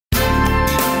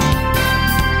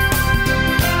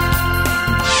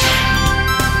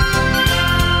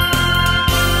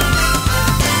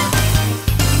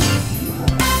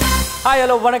Hi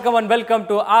hello வணக்கம் and welcome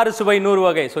to சுவை 100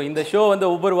 வகை. ஸோ இந்த ஷோ வந்து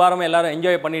ஒவ்வொரு வாரமும் எல்லாரும்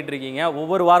என்ஜாய் பண்ணிட்டு இருக்கீங்க.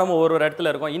 ஒவ்வொரு வாரமும் ஒரு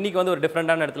இடத்துல இருக்கும். இன்னைக்கு வந்து ஒரு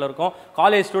டிஃப்ரெண்டான இடத்துல இருக்கும்.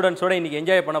 காலேஜ் ஸ்டூடெண்ட்ஸோட இன்னைக்கு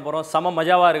என்ஜாய் பண்ண போகிறோம். செம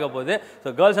மஜாவாக இருக்க போகுது.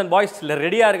 ஸோ கேர்ள்ஸ் அண்ட் பாய்ஸ்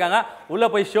ரெடியாக இருக்காங்க. உள்ளே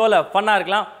போய் ஷோவில் ஃபன்னாக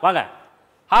இருக்கலாம். வாங்க.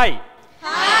 ஹாய்.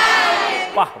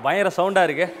 பா பயங்கர சவுண்டாக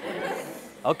இருக்கு.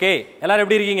 ஓகே, எல்லாரும்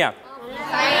எப்படி இருக்கீங்க?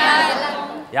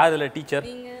 யார் இதில் டீச்சர்?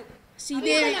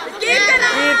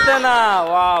 கீர்த்தனா.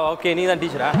 வா, ஓகே, நீ தான்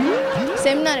டீச்சரா?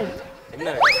 செமினார்.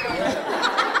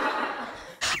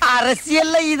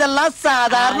 அரசியல்ல இதெல்லாம்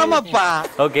சாதாரணமாப்பா.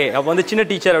 ஓகே, அப்போ வந்து சின்ன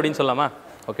டீச்சர் அப்படின்னு சொல்லலாமா?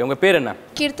 ஓகே, உங்க பேர் என்ன?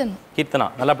 கீர்த்தன். கீர்த்தனா.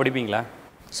 நல்லா படிப்பீங்களா?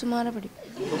 சுமாரா படிப்பேன்.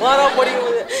 சுமாரா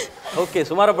படிக்கும்போது ஓகே,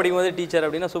 சுமாரா படிக்கும்போது டீச்சர்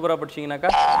அப்படின்னா சூப்பரா படிச்சீங்கன்னாக்கா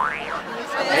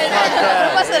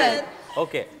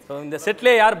ஓகே. ஸோ இந்த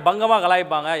செட்லேயே யார் பங்கமா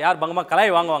கலாய்ப்பாங்க, யார் பங்கமா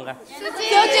கலாய் வாங்குவாங்க?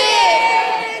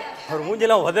 ஒரு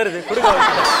மூஞ்செல்லாம் உதறுது.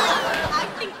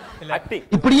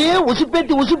 இப்படியே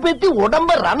உசுப்பேத்தி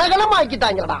உடம்ப ரணகலம்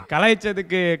ஆக்கிட்டாங்கடா.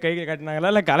 கலாய்ச்சதுக்கு கை கட்டினாங்களா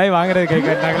இல்ல கலை வாங்குறது கை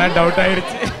கட்டினாங்களா டவுட்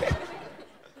ஆயிடுச்சு.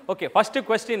 ஓகே, ஃபர்ஸ்ட்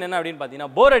क्वेश्चन என்ன அப்படின்னு பாத்தீங்கன்னா,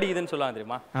 போர் அடிக்குதுன்னு சொல்லுவாங்க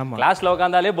தெரியுமா? கிளாஸ்ல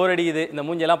உட்கார்ந்தாலே போர் அடிக்குது, இந்த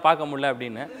மூஞ்செல்லாம் பார்க்க முடியல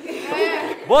அப்படின்னு.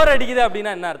 போர் அடிக்குது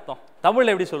அப்படின்னா என்ன அர்த்தம்?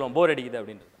 தமிழ்ல எப்படி சொல்லுவோம் போர் அடிக்குது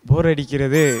அப்படின்னு? போர்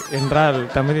அடிக்கிறது என்றால்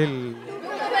தமிழில்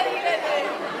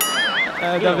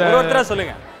ஒருத்தரா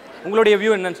சொல்லுங்க, உங்களுடைய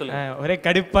வியூ என்னன்னு சொல்லுங்க. ஒரே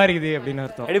கடுப்பா இருக்குது அப்படின்னு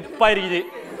அர்த்தம். கடுப்பா இருக்குது.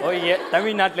 ஓகே,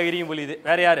 தமிழ்நாட்டில் விரியும் பொழியுது.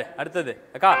 வேற யாரு அடுத்தது?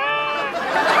 அக்கா.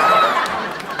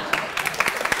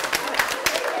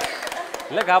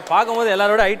 இல்லக்கா, பார்க்கும்போது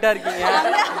எல்லாரோட ஹைட்டா இருக்கீங்க.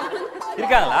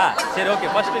 இருக்காங்களா? சரி, ஓகே,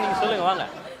 ஃபர்ஸ்ட் நீங்க சொல்லுங்க. வாங்க.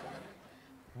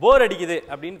 போர் அடிக்குது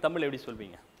அப்படின்னு தமிழ் எப்படி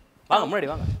சொல்வீங்க? வாங்க,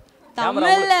 முன்னாடி வாங்க.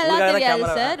 தமிழ்ல எல்லாம் தெரியாது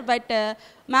சார், பட்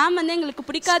மேம் வந்து எங்களுக்கு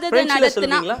பிடிக்காததை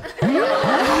நடத்தினா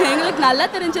எங்களுக்கு நல்லா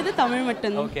தெரிஞ்சது தமிழ்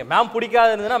மட்டும்தான். ஓகே, மேம்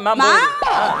பிடிக்காதுன்னா மேம்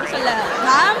சொல்ல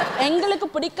மேம் எங்களுக்கு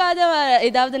பிடிக்காத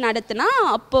ஏதாவது நடத்தினா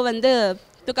அப்போ வந்து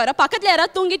துக்கார பக்கத்துல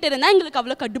யாராவது தூங்கிட்டு இருந்தா எங்களுக்கு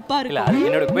அவ்வளவு கடுப்பா இருக்கு. இல்ல,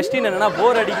 என்னோட क्वेश्चन என்னன்னா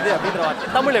போர் அடிக்குது அப்படின்ற வார்த்தை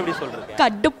தமிழ் எப்படி சொல்றது?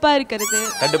 கடுப்பா இருக்கிறது.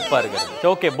 கடுப்பா இருக்கிறது.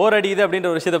 ஓகே, போர் அடிக்குது அப்படின்ற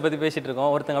ஒரு விஷயத்தை பத்தி பேசிட்டு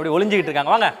இருக்கோம். ஒருத்தங்க அப்படியே ஒளிஞ்சிக்கிட்டு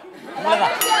இருக்காங்க. வாங்க.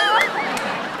 உங்களதான்.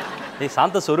 ஏய்,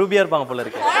 சாந்த சொரூபியா இருப்பாங்க போல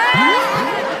இருக்கு.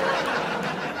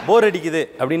 போர் அடிக்குது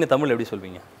அப்படின்னு தமிழ் எப்படி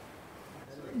சொல்வீங்க?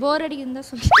 போர் அடிக்குதுன்னு தான்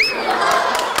சொல்லுங்க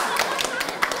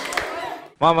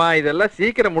மாமா. இதெல்லாம்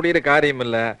சீக்கிரம் முடியிற காரியம்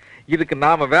இல்ல. இதுக்கு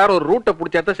நாம வேற ஒரு ரூட்டை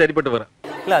பிடிச்சா தான் சரிப்பட்டு வரும்.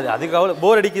 இல்ல, அதுக்காக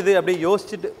போர் அடிக்குது அப்படி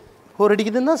யோசிச்சுட்டு போர்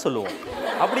அடிக்குதுன்னு தான் சொல்லுவோம்.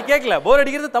 அப்படி கேட்கல. போர்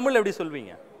அடிக்கிறது தமிழ் எப்படி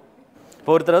சொல்வீங்க?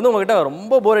 இப்போ ஒருத்தர் வந்து உங்ககிட்ட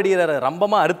ரொம்ப போர் அடிக்கிறாரு,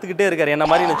 ரொம்பமா அறுத்துக்கிட்டே இருக்காரு என்ன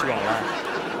மாதிரின்னு வச்சுக்கோங்களேன்.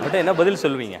 அவர்கிட்ட என்ன பதில்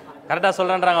சொல்வீங்க? கரெக்டா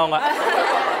சொல்றேன்றாங்க அவங்க.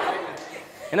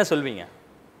 என்ன சொல்வீங்க?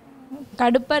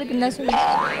 கடுப்பா இருக்குன்னு தான் சொல்லுங்க.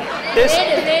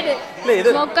 இல்ல, இது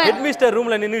ஹெட் மிஸ்டர்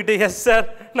ரூம்ல நின்னுக்கிட்டு எஸ் சார்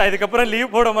நான் இதுக்கப்புறம்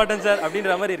லீவ் போட மாட்டேன் சார்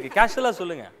அப்படின்ற மாதிரி இருக்கு. கேஷுவலா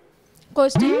சொல்லுங்க.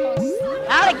 கொஸ்டின்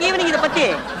நாளைக்கு ஈவினிங் இத பத்தி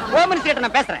ஹோம் மினிஸ்டர்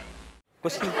நான் பேசுறேன்.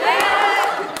 கொஸ்டின்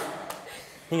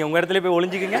நீங்க உங்க இடத்துல போய்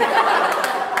ஒளிஞ்சுக்கீங்க.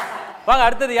 வாங்க,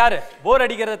 அடுத்தது யாரு? போர்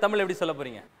அடிக்கிறத தமிழ் எப்படி சொல்ல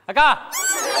போறீங்க? அக்கா.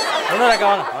 இன்னொரு அக்கா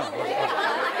வாங்க.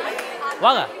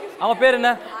 வாங்க. அவங்க பேர்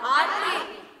என்ன?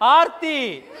 ஆர்த்தி.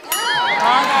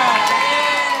 வாங்க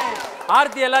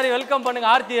ஆர்த்தி, எல்லாரையும் வெல்கம் பண்ணுங்க.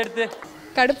 ஆர்த்தி எடுத்து.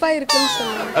 கடுப்பா இருக்குன்னு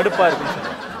சொல்லுங்க. கடுப்பா இருக்குன்னு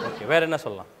சொல்லுங்க. ஓகே, வேற என்ன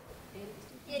சொல்லலாம்?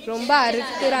 ரொம்ப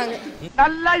அறுக்குறாங்க.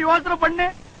 நல்லா யோசனை பண்ணு,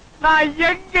 நான்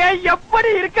எங்க எப்படி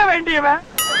இருக்க வேண்டியவன்.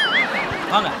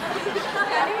 வாங்க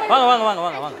வாங்க வாங்க வாங்க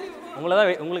வாங்க வாங்க.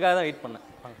 உங்களுக்காக தான் வெயிட் பண்ணேன்.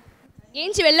 வாங்க.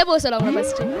 ஏஞ்சி வெளில போக சொல்லுங்க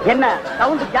ஃபர்ஸ்ட். என்ன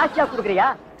சவுண்ட் ஜாஸ்தியா குடுக்குறியா?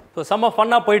 ஸோ செம்ம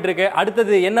ஃபன்னாக போயிட்டு இருக்கு.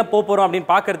 அடுத்தது என்ன போகிறோம்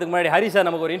அப்படின்னு பார்க்கறதுக்கு முன்னாடி ஹரி சார்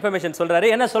நமக்கு ஒரு இன்ஃபர்மேஷன் சொல்றாரு.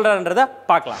 என்ன சொல்றாருன்றத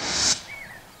பார்க்கலாம்.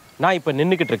 நான் இப்போ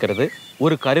நின்றுக்கிட்டு இருக்கிறது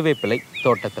ஒரு கருவேப்பிலை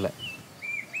தோட்டத்தில்.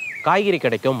 காய்கறி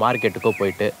கிடைக்கும் மார்க்கெட்டுக்கோ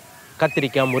போயிட்டு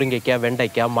கத்திரிக்காய், முருங்கைக்காய்,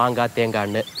 வெண்டைக்காய், மாங்காய்,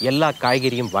 தேங்காய்னு எல்லா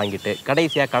காய்கறியும் வாங்கிட்டு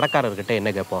கடைசியாக கடைக்காரர்கிட்ட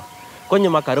என்ன கேட்போம்?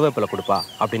 கொஞ்சமாக கருவேப்பிலை கொடுப்பா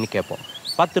அப்படின்னு கேட்போம்.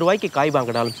 10 ரூபாய்க்கு காய்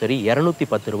வாங்கினாலும் சரி,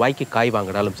 210 ரூபாய்க்கு காய்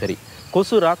வாங்கினாலும் சரி,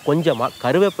 கொசுரா கொஞ்சமாக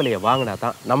கருவேப்பிலையை வாங்கினா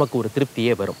தான் நமக்கு ஒரு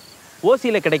திருப்தியே வரும்.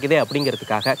 ஓசியில் கிடைக்குதே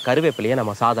அப்படிங்கிறதுக்காக கருவேப்பிலையை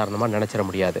நம்ம சாதாரணமாக நினச்சிட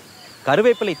முடியாது.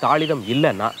 கருவேப்பிலை தாளிதம்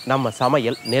இல்லைன்னா நம்ம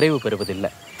சமையல் நிறைவு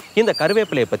பெறுவதில்லை. இந்த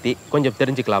கருவேப்பிலையை பற்றி கொஞ்சம்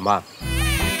தெரிஞ்சுக்கலாமா?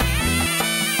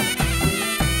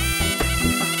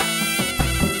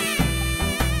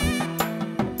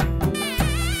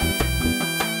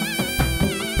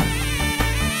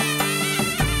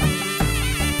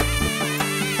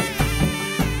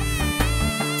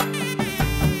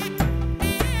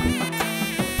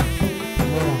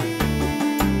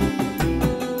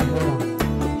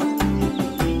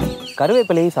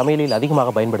 கருவேப்பிலையை சமையலில்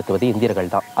அதிகமாக பயன்படுத்துவது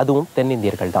இந்தியர்கள் தான், அதுவும்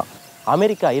தென்னிந்தியர்கள் தான்.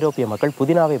 அமெரிக்க, ஐரோப்பிய மக்கள்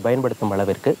புதினாவை பயன்படுத்தும்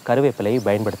அளவிற்கு கருவேப்பிலையை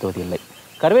பயன்படுத்துவதில்லை.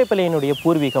 கருவேப்பிலையினுடைய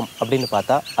பூர்வீகம் அப்படின்னு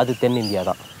பார்த்தா அது தென்னிந்தியா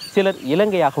தான். சிலர்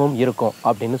இலங்கையாகவும் இருக்கும்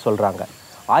அப்படின்னு சொல்கிறாங்க.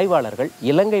 ஆய்வாளர்கள்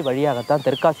இலங்கை வழியாகத்தான்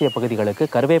தெற்காசிய பகுதிகளுக்கு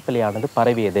கருவேப்பிலையானது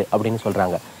பரவியது அப்படின்னு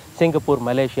சொல்கிறாங்க. சிங்கப்பூர்,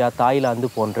 மலேசியா, தாய்லாந்து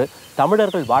போன்று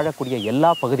தமிழர்கள் வாழக்கூடிய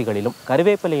எல்லா பகுதிகளிலும்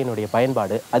கருவேப்பிலையினுடைய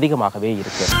பயன்பாடு அதிகமாகவே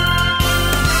இருக்கு.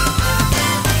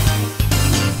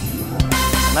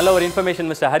 நல்ல ஒரு இன்ஃபர்மேஷன்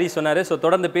மிஸ்டர் ஹரி சொன்னார். ஸோ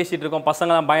தொடர்ந்து பேசிகிட்டு இருக்கோம்.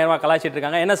 பசங்களாம் பயங்கரமாக கலாய்ச்சிட்டு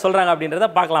இருக்காங்க. என்ன சொல்கிறாங்க அப்படின்றத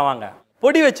பார்க்கலாம் வாங்க.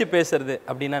 பொடி வச்சு பேசுறது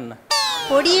அப்படின்னா என்ன?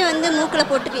 பொடியை வந்து மூக்கில்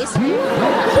போட்டு பேசுவோம்.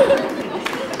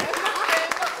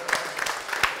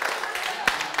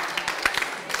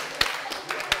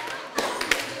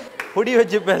 பொடி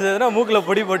வச்சு பேசுறதுன்னா மூக்கில்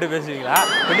பொடி போட்டு பேசுவீங்களா?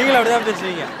 நீங்களும் அப்படிதான்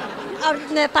பேசுவீங்க?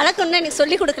 இந்த பழக்கம்னு எனக்கு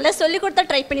சொல்லி கொடுக்கல, சொல்லி கொடுத்தா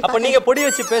ட்ரை பண்ணி. அப்போ நீங்கள் பொடி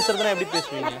வச்சு பேசுறதுன்னா எப்படி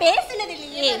பேசுவீங்க? பேசுனது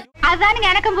இல்லையே. அதானுங்க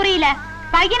எனக்கும் புரியல.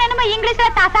 பையன் என்னமோ இங்கிலீஷ்ல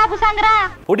தசா புசாங்கறா.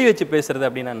 பொடி வச்சு பேசுறது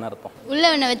அப்படின்னா என்ன அர்த்தம்? உள்ள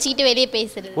என்ன வச்சுக்கிட்டு வெளியே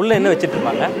பேசுறது. உள்ள என்ன வச்சிட்டு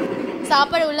இருப்பாங்க?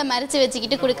 சாப்பாடு உள்ள மறைச்சு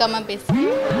வச்சுக்கிட்டு கொடுக்காம பேசுறது.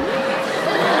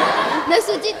 இந்த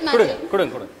சுஜித் மாதிரி.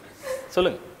 கொடுங்க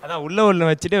சொல்லுங்க. அதான் உள்ள ஒன்று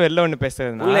வச்சுட்டு வெளில ஒன்று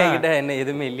பேசுறது. உள்ள என்கிட்ட என்ன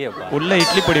எதுவுமே இல்லையாப்பா? உள்ள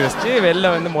இட்லி பொடி வச்சுட்டு வெளில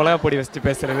வந்து மிளகா பொடி வச்சுட்டு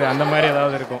பேசுறது, அந்த மாதிரி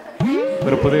ஏதாவது இருக்கும்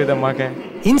ஒரு புது விதமாக.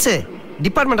 இன்சு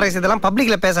டிபார்ட்மெண்ட் ரைஸ் இதெல்லாம்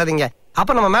பப்ளிக்ல பேசாதீங்க,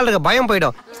 அப்ப நம்ம மேல இருக்க பயம்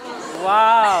போயிடும்.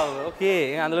 வாவ், ஓகே,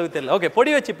 அந்த அளவுக்கு தெரியல. ஓகே,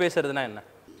 பொடி வச்சு பேசுறதுனா என்ன?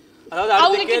 அதாவது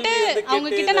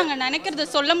அவங்க கிட்ட நாங்க நினைக்கிறது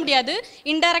சொல்ல முடியாது.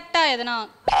 இன்டைரக்டா எதனா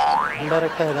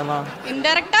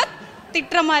இன்டைரக்டா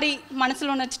திட்டுற மாதிரி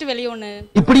மனசுல ஒண்ணு வச்சுட்டு வெளிய ஒண்ணு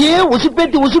இப்படியே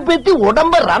உசுப்பேத்தி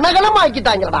உடம்ப ரணகலம்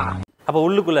ஆக்கிட்டாங்கடா. அப்ப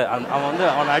உள்ளுக்குள்ள அவன் வந்து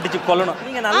அவனை அடிச்சு கொல்லணும்.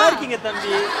 நீங்க நல்லா இருக்கீங்க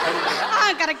தம்பி.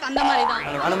 கரெக்ட், அந்த மாதிரி தான்.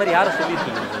 அந்த மாதிரி யாரை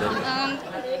சொல்லிருக்கீங்க?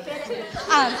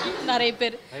 நிறைய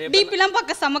பேர். டிபிலாம்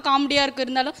பார்க்க செம்ம காமெடியா இருக்கு,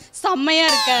 இருந்தாலும் செம்மையா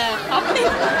இருக்க அப்படி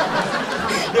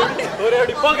ஒரு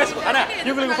ஃபோக்கஸ் அண்ணா,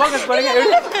 உங்களுக்கு ஃபோக்கஸ்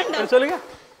பண்ணுங்க. சொல்லுங்க.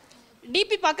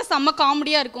 டிபி பார்க்க செம்ம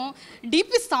காமெடியா இருக்கும்.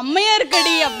 டிபி செம்மையா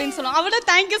இருக்கடி அப்படின்னு சொல்லுவோம். அவள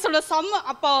தேங்க்யூ சொல்ல செம்ம.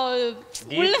 அப்போ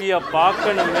டிபியை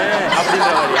பார்க்கணுமே அப்படின்ற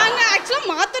மாதிரி நாங்க ஆக்சுவலா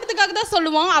மாத்துறதுக்காக தான்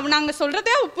சொல்லுவோம். அவ நாங்க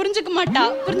சொல்றதே அவ புரிஞ்சுக்க மாட்டா.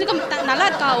 நல்லா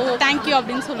இருக்கா, ஓ தேங்க்யூ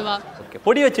அப்படின்னு சொல்லுவா. ஓகே,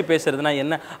 பொடி வச்சு பேசுறதுனா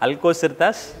என்ன?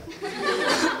 அல்கோசிர்தாஸ்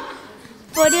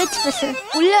பொடி வச்சு பேசுறது.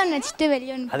 உள்ள ஒன்று வச்சுட்டு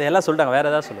வெளியே ஒன்று. அதெல்லாம் சொல்லிட்டாங்க. வேற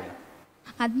ஏதாவது சொல்லுங்க.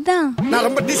 அதான் நான்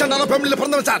ரொம்ப டீசென்டான ஃபேமிலில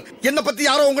பிறந்தவன் சார். என்ன பத்தி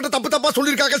யாரோ உங்ககிட்ட தப்பா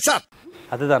சொல்லிருக்காங்க சார்.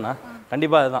 அதுதானா?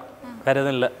 கண்டிப்பா அதுதான், வேற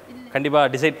எதுவும் இல்லை. கண்டிப்பா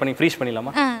டிசைட் பண்ணி ஃப்ரீஸ்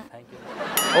பண்ணிடலாமா?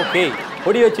 ஓகே,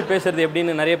 பொடி வச்சு பேசுறது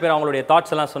எப்படின்னு நிறைய பேர் அவங்களுடைய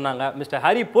தாட்ஸ் எல்லாம் சொன்னாங்க. மிஸ்டர்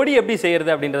ஹரி பொடி எப்படி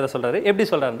செய்யறது அப்படின்றத சொல்றாரு. எப்படி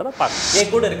சொல்றாருன்றத பார்க்கலாம்.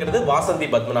 என் கூட இருக்கிறது வாசந்தி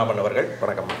பத்மநாபன் அவர்கள்.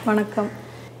 வணக்கம். வணக்கம்.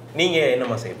 நீங்க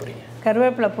என்னமா செய்ய போறீங்க?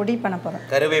 கருவேப்பிலை பொடி பண்ண போறோம்.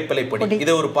 கருவேப்பிலை பொடி.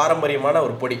 இது ஒரு பாரம்பரியமான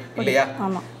ஒரு பொடி இல்லையா?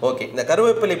 ஆமா. ஓகே, இந்த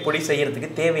கருவேப்பிலை பொடி செய்யறதுக்கு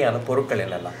தேவையான பொருட்கள்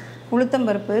என்னெல்லாம்?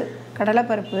 உளுத்தம்பருப்பு,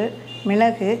 கடலைப்பருப்பு,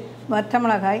 மிளகு,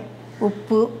 வற்றமிளகாய்,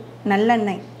 உப்பு,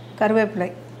 நல்லெண்ணெய், கருவேப்பிலை,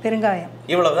 பெருங்காயம்.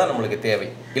 இவ்வளவுதான் நம்மளுக்கு தேவை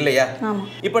இல்லையா? ஆமா.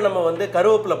 இப்போ நம்ம வந்து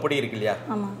கருவேப்பிலை பொடி இருக்கு இல்லையா?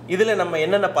 ஆமா. இதுல நம்ம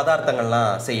என்னென்ன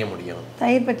பதார்த்தங்கள்லாம் செய்ய முடியும்?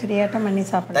 தயிர் பச்சடி ஆட்டம் பண்ணி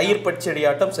சாப்பிடலாம். தயிர் பச்சடி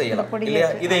ஆட்டம் செய்யலாம் இல்லையா?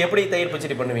 இதை எப்படி தயிர்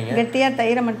பச்சடி பண்ணுவீங்க? கெட்டியா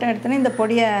தயிரை மட்டும் எடுத்துன்னு இந்த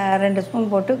பொடியை 2 ஸ்பூன்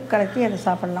போட்டு கலக்கி அதை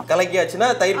சாப்பிடலாம். கலக்கியாச்சுன்னா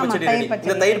தயிர் பச்சடி ரெடி.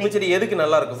 இந்த தயிர் பச்சடி எதுக்கு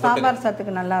நல்லா இருக்கும்? சாம்பார்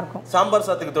சாத்துக்கு நல்லா இருக்கும். சாம்பார்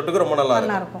சாத்துக்கு தொட்டுக்கு ரொம்ப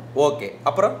நல்லா இருக்கும். ஓகே,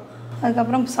 அப்புறம்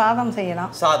அதுக்கப்புறம் சாதம்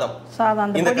செய்யலாம். சாதம்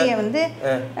அந்த பொடியை வந்து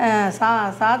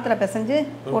சாதத்துல பிசைஞ்சு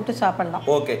போட்டு சாப்பிடலாம்.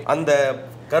 ஓகே, அந்த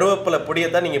கருவேப்பிலை பொடியை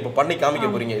தான் நீங்க இப்ப பண்ணி காமிக்க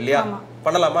போறீங்க இல்லையா?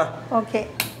 பண்ணலாமா? ஓகே.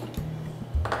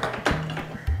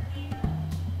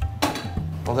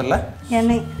 முதல்ல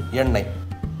எண்ணெய்.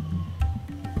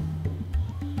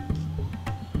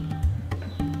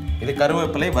 இது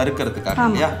கருவேப்பிலை வறுக்கிறதுக்காக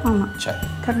இல்லையா? சரி,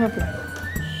 கருவேப்பிலை.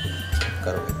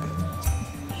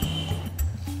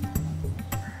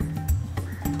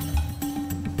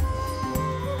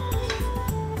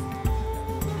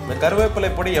 கருவேப்பிலை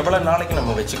பொடி எவ்வளவு நாளைக்கு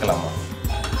நம்ம வச்சுக்கலாமா?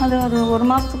 அது ஒரு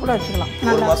மாசத்துக்கு கூட வச்சுக்கலாம்.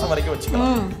 1 மாசம் வரைக்கும்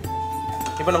வச்சுக்கலாம்.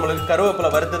 இப்போ நம்மளுக்கு கருவேப்பிலை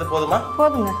வறுத்தது போதுமா?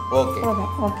 போதுங்க. ஓகே.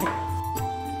 ஓகே.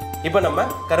 இப்போ நம்ம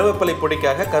கருவேப்பிலை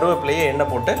பொடிக்காக கருவேப்பிலையை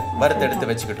எண்ணெய் போட்டு வறுத்து எடுத்து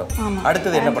வச்சுக்கிட்டோம்.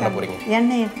 அடுத்தது என்ன பண்ண போறீங்க?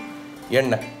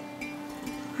 எண்ணெய்.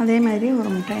 அதே மாதிரி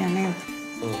ஒரு முட்டை எண்ணெய்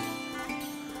ஊற்றி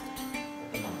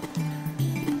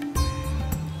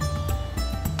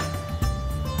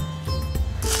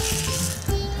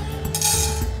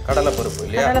கடலைப்பருப்பு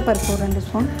இல்லையா? கடலைப்பருப்பு 2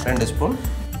 ஸ்பூன். 2 ஸ்பூன்.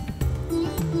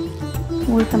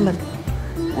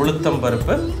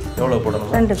 உளுத்தம்பருப்பு எவ்வளவு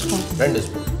போடணும்? 2 ஸ்பூன். 2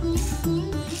 ஸ்பூன்.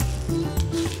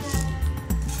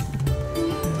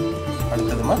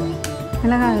 அடுத்ததுமா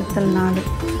மிளகாய்த்தூள் 4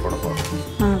 போட போறோம்.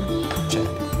 4. சரி.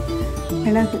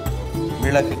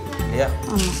 மிளகு இல்லையா?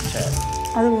 ஆமா. சரி.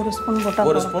 அது 1 ஸ்பூன் போட்டா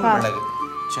 1 ஸ்பூன் மிளகு.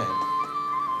 சரி.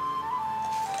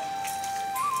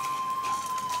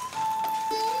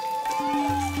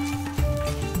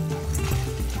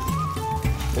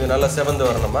 இது நல்லா செவந்து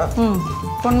வரணுமா?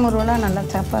 பொன்முருவலா நல்லா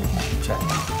சேப்பா இருக்கும். சரி.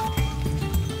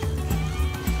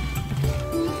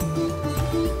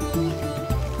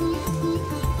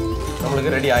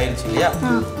 நம்மளுக்கு ரெடி ஆயிடுச்சு இல்லையா?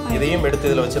 இதையும் எடுத்து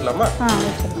இதில் வச்சிடலாமா?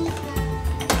 வச்சிடலாம்.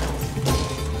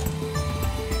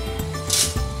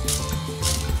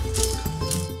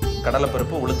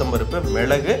 கடலைப்பருப்பு, உளுத்தம்பருப்பு,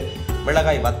 மிளகு,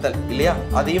 மிளகாய் வத்தல் இல்லையா,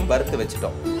 அதையும் வறுத்து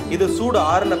வச்சுட்டோம். இது சூடு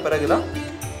ஆறின பிறகுதான்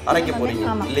அரைக்க போறீங்க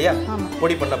இல்லையா,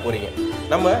 பொடி பண்ண போறீங்க.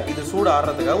 நம்ம இது சூடு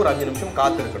ஆறுறதுக்காக ஒரு 5 நிமிஷம்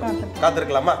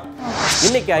காத்திருக்கலாமா?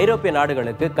 இன்னைக்கு ஐரோப்பிய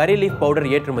நாடுகளுக்கு கரி லீஃப் பவுடர்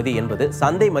ஏற்றுமதி என்பது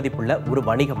சந்தை மதிப்புள்ள ஒரு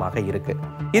வணிகமாக இருக்கு.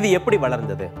 இது எப்படி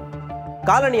வளர்ந்தது?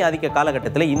 காலனி ஆதிக்க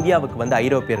காலகட்டத்தில் இந்தியாவுக்கு வந்த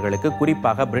ஐரோப்பியர்களுக்கு,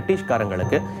 குறிப்பாக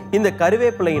பிரிட்டிஷ்காரங்களுக்கு இந்த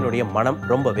கருவேப்பிலையினுடைய மனம்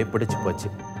ரொம்பவே பிடிச்சு போச்சு.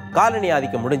 காலனி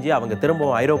ஆதிக்கம் முடிஞ்சு அவங்க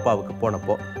திரும்பவும் ஐரோப்பாவுக்கு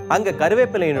போனப்போ அங்க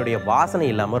கருவேப்பிலையினுடைய வாசனை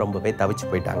இல்லாம ரொம்பவே தவிச்சு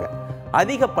போயிட்டாங்க.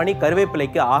 அதிக பனி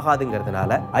கருவேப்பிலைக்கு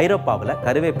ஆகாதுங்கிறதுனால ஐரோப்பாவில்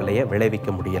கருவேப்பிலையை விளைவிக்க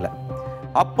முடியல.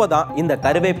 அப்போதான் இந்த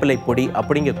கருவேப்பிலை பொடி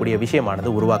அப்படிங்கக்கூடிய விஷயமானது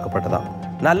உருவாக்கப்பட்டதாம்.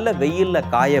 நல்ல வெயில்ல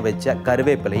காய வச்ச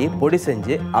கருவேப்பிலையை பொடி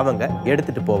செஞ்சு அவங்க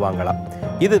எடுத்துட்டு போவாங்களாம்.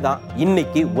 இதுதான்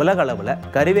இன்னைக்கு உலக அளவுல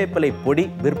கருவேப்பிலை பொடி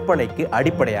விற்பனைக்கு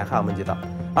அடிப்படையாக அமைஞ்சுதான்.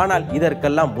 ஆனால்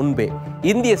இதற்கெல்லாம் முன்பே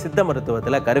இந்திய சித்த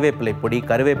மருத்துவத்துல கருவேப்பிலை பொடி,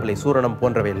 கருவேப்பிலை சூரணம்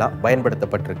போன்றவையெல்லாம்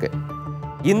பயன்படுத்தப்பட்டிருக்கு.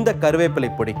 இந்த கருவேப்பிலை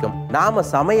பொடிக்கும் நாம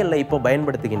சமையல்ல இப்போ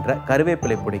பயன்படுத்துகின்ற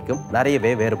கருவேப்பிலை பொடிக்கும்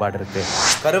நிறையவே வேறுபாடு இருக்கு.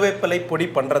 கருவேப்பிலை பொடி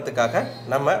பண்றதுக்காக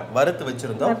நம்ம வறுத்து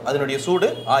வச்சிருந்தோம், அதனுடைய சூடு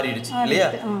ஆறிடுச்சு இல்லையா?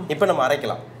 இப்போ நம்ம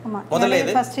அரைக்கலாம்.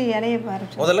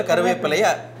 முதல்ல கருவேப்பிலையை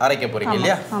அரைக்க போறீங்க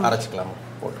இல்லையா? அரைச்சுக்கலாமா?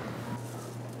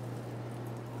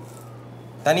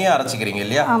 தனியா அரைச்சிக்கிறீங்க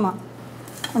இல்லையா? ஆமா,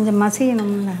 கொஞ்சம்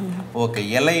மசியணும். ஓகே,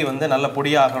 இலை வந்து நல்ல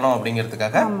பொடியாகணும்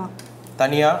அப்படிங்கிறதுக்காக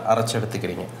தனியா அரைச்சு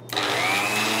எடுத்துக்கிறீங்க.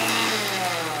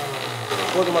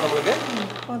 போதுமா நம்மளுக்கு?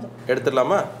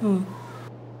 எடுத்துடலாமா?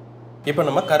 இப்போ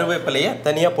நம்ம கருவேப்பிலையை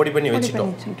தனியா பொடி பண்ணி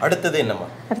வச்சுட்டோம். அடுத்தது என்னம்மா?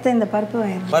 அடுத்து இந்த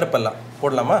பருப்பெல்லாம்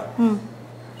போடலாமா?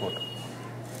 போட்டு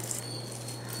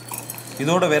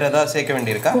இதோட வேற ஏதாவது சேர்க்க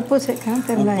வேண்டியிருக்கா? உப்பு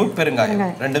சேர்க்கணும், உப்பு பெருங்காயம்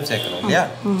ரெண்டும் சேர்க்கணும் இல்லையா?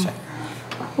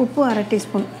 உப்பு 1/2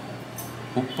 டீஸ்பூன்.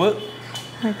 உப்பு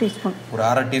 1/2 டீஸ்பூன், ஒரு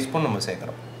 1/2 டீஸ்பூன் நம்ம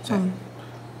சேர்க்கிறோம்.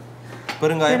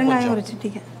 பெருங்காயம் ஒரு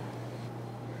சிட்டிகை.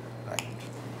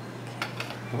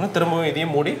 திரும்பவும்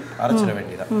இதையும் மூடி அரைச்சிட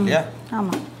வேண்டியதான் இல்லையா?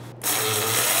 ஆமா.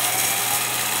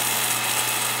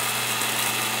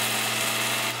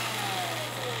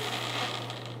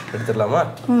 எடுத்துடலாமா?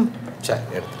 சரி,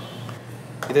 எடுத்து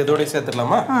இது இதோட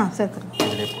சேர்த்துடலாமா? சேர்த்துடலாம்.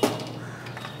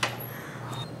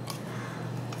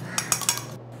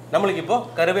 நம்மளுக்கு இப்போ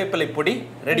கருவேப்பிலை பொடி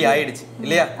ரெடி ஆயிடுச்சு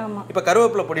இல்லையா? இப்போ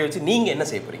கருவேப்பிலை பொடி வச்சு நீங்க என்ன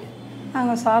செய்ய போறீங்க?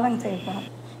 நாங்கள் சாதம் செய்ய போறோம்.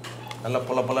 நல்ல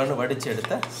பொல பொலன்னு வடிச்சு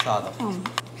எடுத்த சாதம்.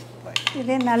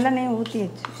 இதே நல்லெண்ணெய் ஊற்றி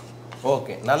வச்சு.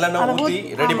 ஓகே, நல்லெண்ணெய் ஊற்றி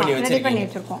ரெடி பண்ணி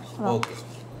வச்சிருக்கோம். ஓகே,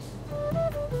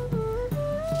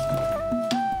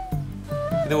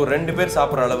 இது ஒரு 2 பேர்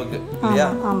சாப்பிட்ற அளவுக்கு இல்லையா?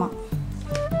 ஆமா.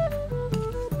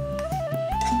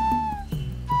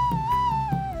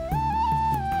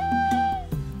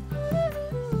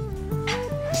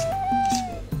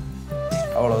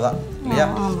 அவ்வளவுதான் இல்லையா?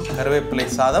 கருவேப்பிலை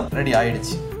சாதம் ரெடி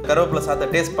ஆயிடுச்சு. கருவேப்பிலை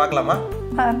சாதம் டேஸ்ட் பார்க்கலாமா?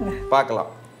 பார்க்கலாம்.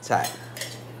 சரி,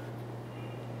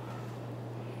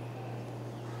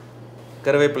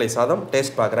 கருவேப்பிலை சாதம்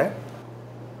டேஸ்ட் பார்க்குறேன்.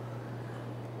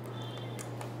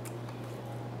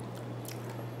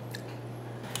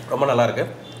 ரொம்ப நல்லா இருக்கு.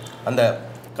 அந்த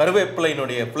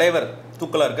கருவேப்பிலையினுடைய ஃப்ளேவர்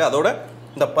தூக்கலாக இருக்கு. அதோட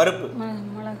இந்த பருப்பு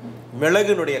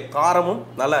மிளகுனுடைய காரமும்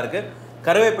நல்லா இருக்கு.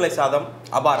 கருவேப்பிலை சாதம்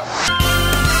அபாரம்.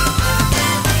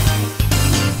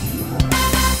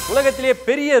 உலகத்திலேயே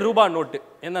பெரிய ரூபா நோட்டு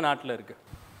எந்த நாட்டில் இருக்கு?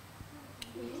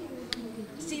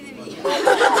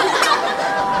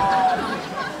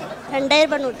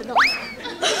 ₹2000 நோட்டு தான்.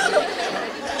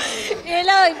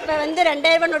 ஏன்னா இப்போ வந்து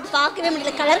 ₹2000 நோட்டு பார்க்கவே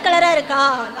முடியல, கலர் கலராக இருக்கா,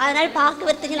 அதனால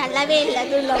பார்க்கறதுக்கு நல்லாவே இல்லை.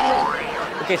 அதுவும் இல்லாமல்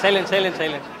ஓகே,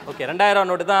 சைலண்ட். ஓகே, 2000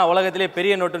 நோட்டு தான் உலகத்திலே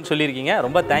பெரிய நோட்டுன்னு சொல்லியிருக்கீங்க.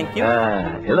 ரொம்ப தேங்க்யூ.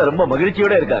 எல்லாம் ரொம்ப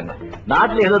மகிழ்ச்சியோட இருக்காங்க.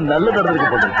 நாட்டில் ஏதோ நல்ல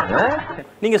நடந்துருக்கு போல.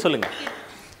 நீங்க சொல்லுங்க.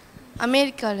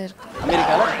 அமெரிக்காவில் இருக்கு.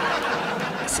 அமெரிக்காவில்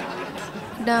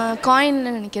காயின்ல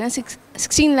நினைக்கிறேன்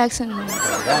 16 lakhs.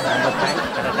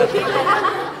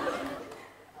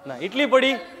 இட்லி பொடி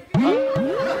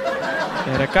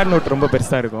ரெக்கார்ட் நோட் ரொம்ப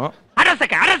பெருசா இருக்கும்.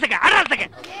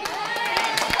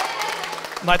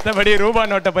 மற்றபடி ரூபா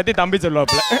நோட்டை பத்தி தம்பி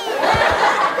சொல்லுவாப்ல.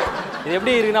 இது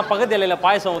எப்படி இருக்குன்னா பக்கத்து இலையில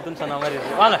பாயசம் ஊத்துன்னு சொன்ன மாதிரி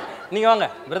இருக்கு. வாங்க, நீங்க வாங்க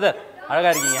பிரதர்,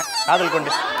 அழகா இருக்கீங்க. காதல்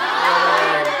கொண்டு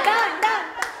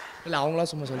இல்லை, அவங்களா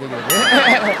சும்மா சொல்லிக்கிறது.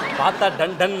 பார்த்தா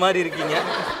டன் மாதிரி இருக்கீங்க.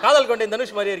 காதல் கொண்டு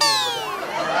தனுஷ் மாதிரியே இருக்கீங்க.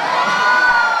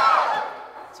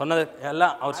 சொன்னது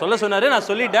எல்லாம் அவர் சொல்ல சொன்னாரு, நான்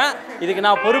சொல்லிட்டேன். இதுக்கு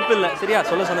நான் பொறுப்பு இல்லை. சரியா?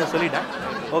 சொல்ல சொன்னது சொல்லிட்டேன்.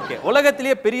 ஓகே,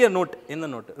 உலகத்திலேயே பெரிய நோட் எந்த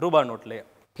நோட்டு? ரூபா நோட்லயே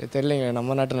தெரியலைங்க.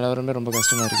 நம்ம நாட்டு நிலவரமே ரொம்ப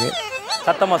கஷ்டமா இருக்கு.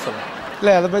 சத்தமா சொல்லுங்க.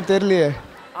 இல்லை, அதை போய் தெரியலையே.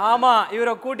 ஆமா,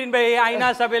 இவரை கூட்டின்னு போய் ஐநா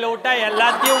சபையில விட்டா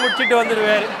எல்லாத்தையும் முடிச்சுட்டு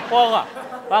வந்துடுவாரு. போங்க,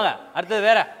 வாங்க. அடுத்தது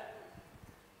வேற.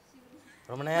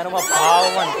 ரொம்ப நேரமா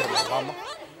பாவமா நிக்கிறீங்க.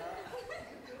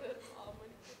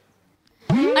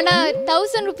 ஆனால்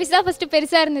 1000 rupees தான் ஃபர்ஸ்ட்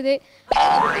பெருசாக இருந்தது.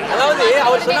 அதாவது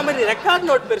அவர் சொன்ன மாதிரி ரெக்கார்ட்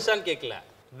நோட் பெருசான்னு கேட்கல,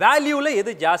 வேல்யூவில்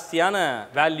எது ஜாஸ்தியான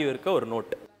வேல்யூ இருக்க ஒரு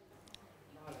நோட்டு.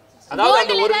 அதாவது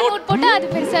அந்த ஒரு நோட் போட்டால் அது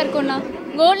பெருசாக இருக்கும்ண்ணா,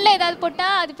 கோல்டில் ஏதாவது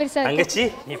போட்டால் அது பெருசாக இருக்கும். தங்கச்சி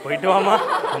நீ போயிட்டு வாமா,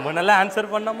 ரொம்ப நல்லா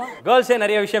ஆன்சர் பண்ணாமா. கேர்ள்ஸே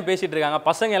நிறைய விஷயம் பேசிட்டு இருக்காங்க,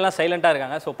 பசங்க எல்லாம் சைலண்டாக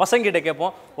இருக்காங்க. ஸோ பசங்க கிட்ட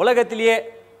கேட்போம், உலகத்திலேயே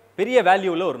பெரிய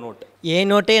வேல்யூவில் ஒரு நோட்டு. ஏன்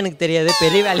நோட்டே எனக்கு தெரியாது,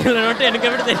 பெரிய வேல்யூவில் நோட்டு எனக்கு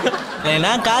எப்படி தெரியும்?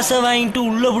 ஏன்னா காசை வாங்கிட்டு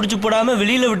உள்ளே பிடிச்சி போடாமல்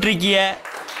வெளியில் விட்டுருக்கிய.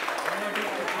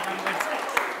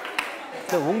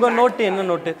 உங்கள் நோட்டு என்ன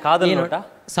நோட்டு? காதல் நோட்டா?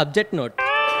 Subject note.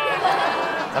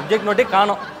 சப்ஜெக்ட் நோட்டே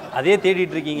காணோம், அதே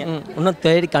தேடிட்டு இருக்கீங்க. இன்னும்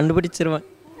தேடி கண்டுபிடிச்சிருவேன்.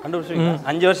 கண்டுபிடிச்சிருவீங்க?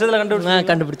 5 வருஷத்துல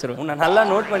கண்டுபிடிச்சிருவேன். உன்னை நல்லா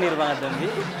நோட் பண்ணியிருப்பாங்க தம்பி.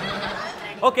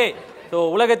 ஓகே, ஸோ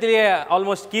உலகத்திலேயே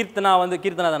ஆல்மோஸ்ட் கீர்த்தனா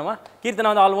தானமா,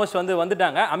 கீர்த்தனா வந்து ஆல்மோஸ்ட்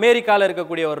வந்துட்டாங்க. அமெரிக்காவில்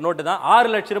இருக்கக்கூடிய ஒரு நோட்டு தான்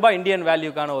 6 லட்ச ரூபாய் இந்தியன்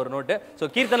வேல்யூக்கான ஒரு நோட்டு. ஸோ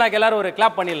கீர்த்தனாக்கு எல்லாரும் ஒரு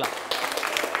கிளாப் பண்ணிடலாம்.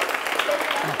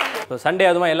 ஸோ சண்டே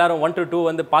அதுமா எல்லாரும் 1 to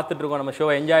 2 பார்த்துட்டு இருக்கோம் நம்ம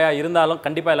ஷோவை. என்ஜாயாக இருந்தாலும்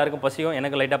கண்டிப்பாக எல்லாருக்கும் பசிக்கும்,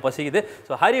 எனக்கு லைட்டாக பசிக்குது.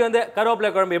 ஸோ ஹரி கருவேப்பிலை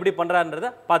குழம்பு எப்படி பண்ணுறான்றதை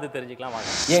பார்த்து தெரிஞ்சுக்கலாம் வாங்க.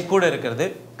 என் கூட இருக்கிறது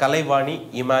கலைவாணி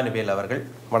இமானுவேல் அவர்கள்.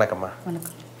 வணக்கம்மா.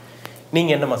 வணக்கம்.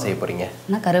 நீங்கள் என்னம்மா செய்ய போகிறீங்க?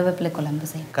 நான் கருவேப்பிலை குழம்பு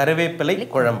செய்யும். கருவேப்பிலை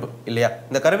குழம்பு இல்லையா?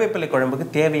 இந்த கருவேப்பிலை குழம்புக்கு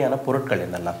தேவையான பொருட்கள்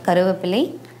என்னெல்லாம்? கருவேப்பிலை,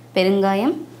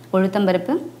 பெருங்காயம்,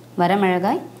 உளுத்தம்பருப்பு,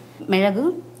 வரமிளகாய், மிளகு,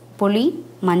 புளி,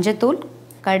 மஞ்சத்தூள்,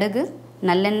 கடுகு,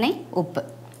 நல்லெண்ணெய், உப்பு.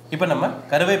 இப்போ நம்ம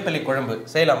கருவேப்பிலை குழம்பு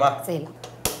செய்யலாமா? செய்யலாம்.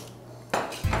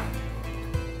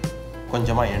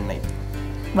 கொஞ்சமாக எண்ணெய்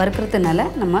வறுக்கிறதுனால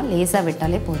நம்ம லேசாக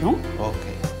விட்டாலே போதும்.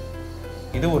 ஓகே.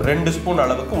 இது ஒரு 2 ஸ்பூன்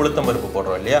அளவுக்கு உளுத்தம்பருப்பு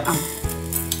போடுறோம் இல்லையா?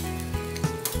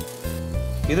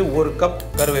 இது 1 கப்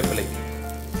கருவேப்பிலை.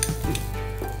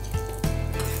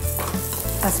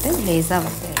 ஃபஸ்ட்டு லேசாக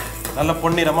வந்து நல்ல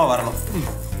பொன்னிறமாக வரணும்.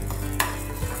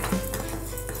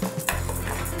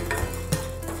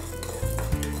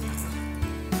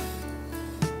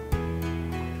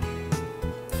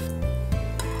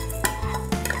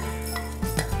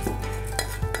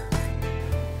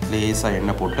 லேசாக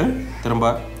எண்ணெய் போட்டு திரும்ப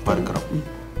வறுக்கிறோம்.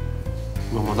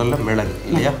 முதல்ல மிளகு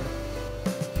இல்லையா?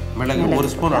 மிளகு 1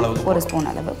 ஸ்பூன் அளவுக்கு. 1 ஸ்பூன்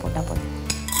அளவு போட்டால் போதும்.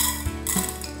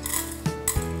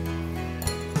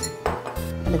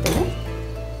 அடுத்தது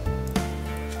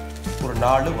ஒரு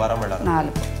 4 வரமிளகு.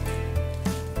 4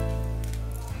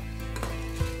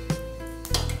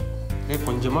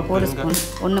 கொஞ்சமாக 1 ஸ்பூன்.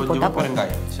 1 போட்டால்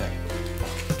பெருங்காயம். சரி,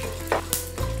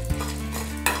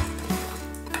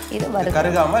 இது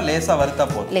கருகாம லேசா வறுத்தா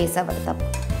போதும். லேசா வறுத்தா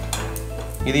போதும்.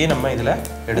 இதையும் நம்ம இதுல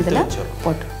எடுத்து வச்சிரோம்.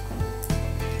 போட்டு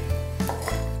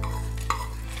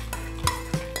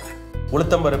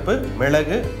உளுத்தம்பருப்பு,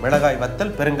 மிளகு, மிளகாய்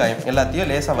வத்தல், பெருங்காயம் எல்லாத்தையும்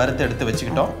லேசா வறுத்து எடுத்து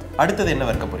வச்சுக்கிட்டோம். அடுத்தது என்ன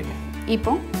வறுக்க போறீங்க?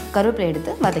 இப்போ கருவேப்பிலை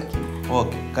எடுத்து வதக்கணும்.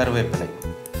 ஓகே, கருவேப்பிலை.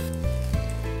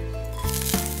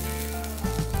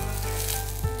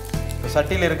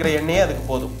 சட்டியில் இருக்கிற எண்ணெயே அதுக்கு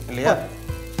போதும் இல்லையா?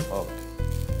 ஓகே.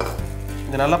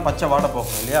 இது நல்லா பச்சை வாட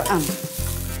போகும் இல்லையா?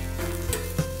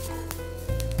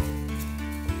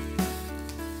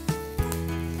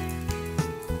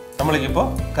 நம்மளுக்கு இப்போ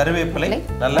கருவேப்பிலை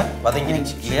நல்லா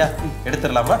வதங்கிடுச்சு இல்லையா?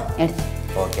 எடுத்துடலாமா?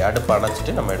 ஓகே, அடுப்பு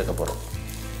அணைச்சிட்டு நம்ம எடுக்க போறோம்.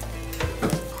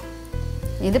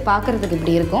 இது பார்க்கறதுக்கு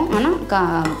இப்படி இருக்கும்,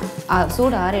 ஆனால்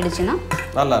சூடு ஆறிடுச்சுன்னா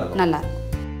நல்லா இருக்கும். நல்லா.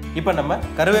 இப்போ நம்ம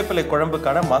கருவேப்பிலை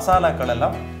குழம்புக்கான மசாலாக்கள்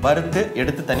எல்லாம் வறுத்து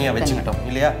எடுத்து தனியாக வச்சுக்கிட்டோம்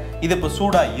இல்லையா? இது இப்போ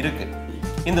சூடா இருக்கு.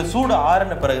 இந்த சூடு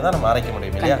ஆறின பிறகுதான் நம்ம அரைக்க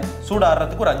முடியும் இல்லையா? சூடு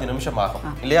ஆறுறதுக்கு ஒரு 5 நிமிஷம் ஆகும்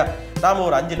இல்லையா? நாம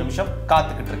ஒரு 5 நிமிஷம்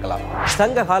காத்துக்கிட்டு இருக்கலாம்.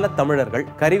 சங்க கால தமிழர்கள்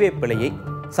கறிவேப்பிலையை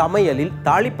சமையலில்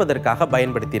தாளிப்பதற்காக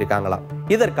பயன்படுத்தி இருக்காங்களாம்.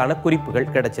 இதற்கான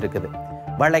குறிப்புகள் கிடைச்சிருக்குது.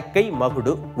 வழக்கை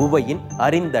மகுடு உவையின்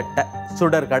அறிந்தட்ட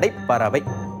சுடர்கடை பறவை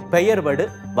பெயர்வடு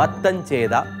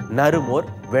வத்தஞ்சேதா நறுமோர்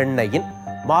வெண்ணையின்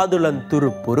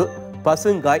மாதுளந்துருப்புரு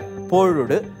பசுங்காய்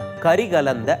போழுடு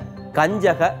கரிகலந்த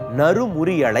கஞ்சக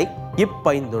நறுமுறியலை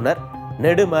இப்பைந்துணர்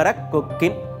நெடுமரக்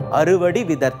கொக்கின் அறுவடி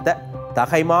விதர்த்த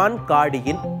தகைமான்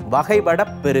காடியின் வகைபட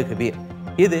பெருகுவீர்.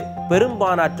 இது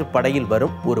பெரும்பானாற்று படையில்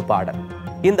வரும் ஒரு பாடல்.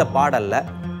 இந்த பாடல்ல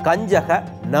கஞ்சக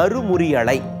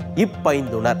நறுமுறியலை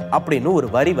இப்பைந்துணர் அப்படின்னு ஒரு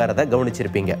வரி வரதை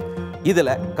கவனிச்சிருப்பீங்க.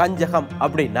 இதுல கஞ்சகம்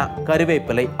அப்படின்னா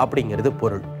கருவேப்பிலை அப்படிங்கிறது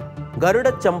பொருள்.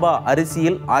 கருடச்சம்பா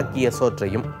அரிசியில் ஆக்கிய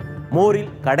சோற்றையும்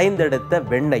மோரில் கடைந்தெடுத்த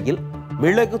வெண்ணையில்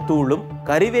மிளகு தூளும்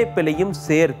கறிவேப்பிலையும்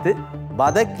சேர்த்து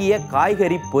வதக்கிய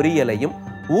காய்கறி பொரியலையும்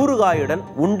ஊறுகாயுடன்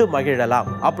உண்டு மகிழலாம்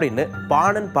அப்படின்னு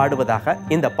பாணன் பாடுவதாக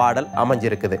இந்த பாடல்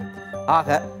அமைஞ்சிருக்குது.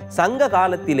 ஆக சங்க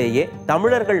காலத்திலேயே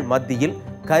தமிழர்கள் மத்தியில்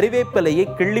கறிவேப்பிலையை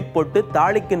கிள்ளி போட்டு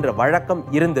தாளிக்கின்ற வழக்கம்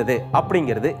இருந்தது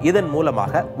அப்படிங்கிறது இதன்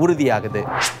மூலமாக உறுதியாகுது.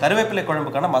 கருவேப்பிலை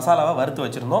குழம்புக்கான மசாலாவை வறுத்து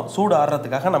வச்சிருந்தோம். சூடு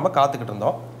ஆறுறதுக்காக நம்ம காத்துக்கிட்டு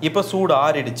இருந்தோம். இப்போ சூடு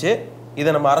ஆறிடுச்சு. இதை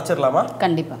நம்ம அரைச்சிடலாமா?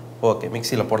 கண்டிப்பா. ஓகே,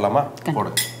 மிக்சியில் போடலாமா?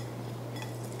 போடுங்க.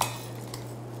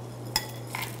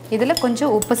 இதில்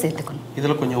கொஞ்சம் உப்பு சேர்த்துக்கணும்.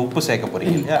 இதில் கொஞ்சம் உப்பு சேர்க்க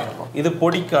போறீங்க இல்லையா? இது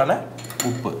பொடிக்கான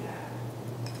உப்பு.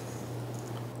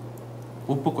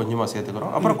 உப்பு கொஞ்சமாக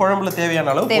சேர்த்துக்கிறோம். அப்புறம் குழம்புல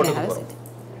தேவையான அளவு போட்டுக்கிறோம்.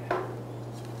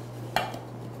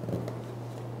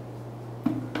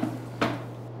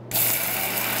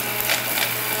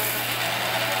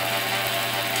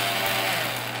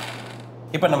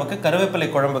 இப்போ நமக்கு கருவேப்பிலை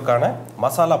குழம்புக்கான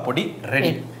மசாலா பொடி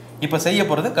ரெடி. இப்போ செய்ய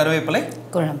போகிறது கருவேப்பிலை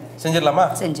குழம்பு. செஞ்சிடலாமா?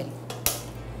 செஞ்சிடலாம்.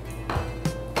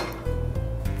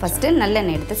 ஃபஸ்ட்டு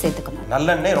நல்லெண்ணெய் எடுத்து சேர்த்துக்கணும்.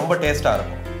 நல்லெண்ணெய் ரொம்ப டேஸ்ட்டாக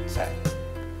இருக்கும். சரி,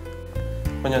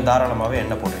 கொஞ்சம் தாராளமாகவே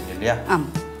எண்ணெய் போடுறீங்க இல்லையா?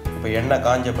 ஆமாம். இப்போ எண்ணெய்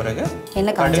காஞ்ச பிறகு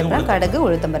கடுகு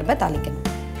உளுத்தம்பருப்பை தாளிக்கணும்.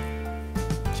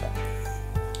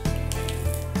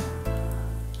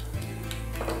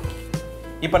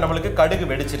 இப்போ நம்மளுக்கு கடுகு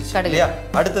வெடிச்சிருச்சு இல்லையா?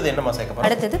 அடுத்தது என்னமா சேர்க்க போறோம்?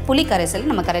 அடுத்தது புளி கரைசல்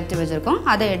நம்ம கரைச்சி வச்சிருக்கோம்,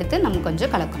 அதை எடுத்து நம்ம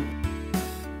கொஞ்சம் கலக்கணும்.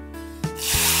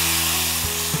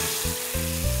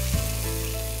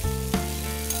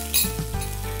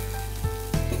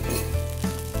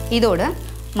 இதோட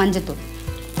மஞ்சத்தூள்,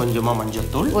 கொஞ்சமா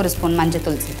மஞ்சத்தூள், 1 ஸ்பூன்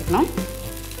மஞ்சத்தூள் சேர்த்துக்கணும்.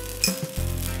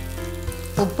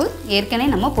 உப்பு ஏற்கனவே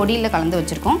நம்ம பொடியில் கலந்து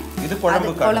வச்சிருக்கோம். இது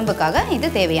குழம்புக்காக இது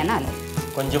தேவையான அளவு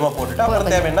கொஞ்சமா போட்டுட்டு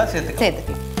அப்புறம் தேவைன்னா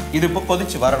சேர்த்துக்கலாம். இது இப்போ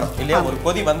கொதிச்சு வரணும் இல்லையா? ஒரு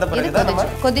கொதி வந்த பிறகு தான் நம்ம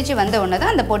கொதிச்சு வந்த உடனே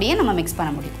தான் அந்த பொடியை நம்ம மிக்ஸ்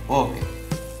பண்ண முடியும். ஓகே.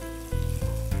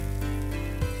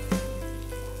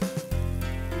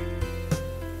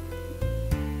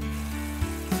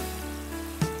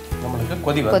 நம்மளுக்கு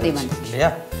கொதி வந்து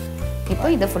இல்லையா? இப்போ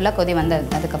இது ஃபுல்லாக கொதி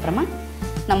அதுக்கப்புறமா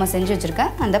நம்ம செஞ்சு வச்சிருக்க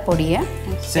அந்த பொடியை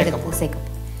சேர்க்க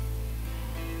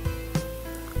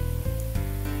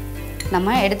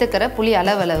நம்ம எடுத்துக்கிற புளி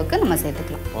அளவுக்கு நம்ம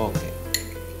சேர்த்துக்கலாம். ஓகே.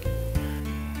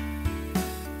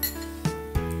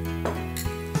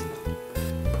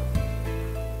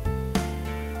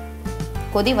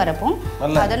 கொதி வரப்போ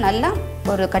அதை நல்லா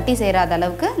ஒரு கட்டி சேராத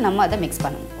அளவுக்கு நம்ம அதை மிக்ஸ்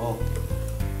பண்ணணும். ஓகே.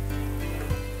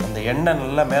 அந்த எண்ணெய்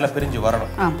நல்லா மேலே பிரிஞ்சு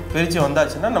வரணும். பிரிஞ்சு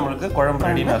வந்தாச்சுன்னா நம்மளுக்கு குழம்பு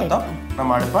ரெடின்னு அர்த்தம்.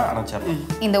 நம்ம அடுப்பை அணைச்சிடலாம்.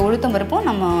 இந்த உளுத்தம் பருப்பும்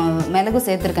நம்ம மிளகு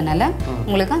சேர்த்துருக்கனால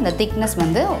உங்களுக்கு அந்த திக்னஸ்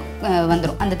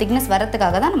வந்துடும். அந்த திக்னஸ்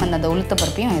வரத்துக்காக தான் நம்ம அந்த உளுத்த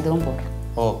பருப்பையும் எதுவும் போடுறோம்.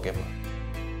 ஓகே.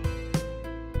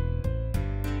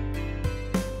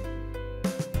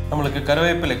 நம்மளுக்கு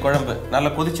கருவேப்பிலை குழம்பு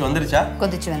நல்லா கொதிச்சு வந்துருச்சா?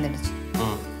 கொதிச்சு வந்துடுச்சு.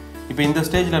 இப்போ இந்த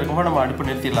ஸ்டேஜில் இருக்கும்போது நம்ம அடுப்பு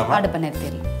நிறுத்திடலாமா? அடுப்பை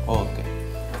நிறுத்திடலாம். ஓகே.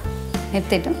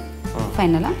 நிறுத்திட்டு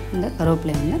ஃபைனலாக இந்த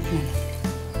கருவேப்பிலை வந்து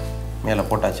மேலே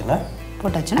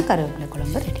போட்டாச்சுன்னா கருவேப்பிலை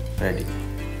குழம்பு ரெடி.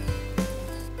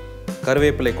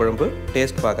 கருவேப்பிலை குழம்பு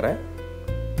டேஸ்ட் பார்க்குறேன்.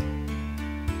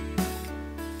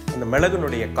 அந்த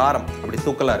மிளகுனுடைய காரம் அப்படி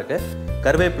தூக்கலாக இருக்கு.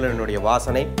 கருவேப்பிலையினுடைய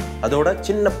வாசனை அதோட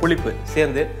சின்ன புளிப்பு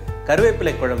சேர்ந்து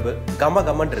கருவேப்பிலை குழம்பு கம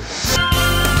கமன் இருக்கு.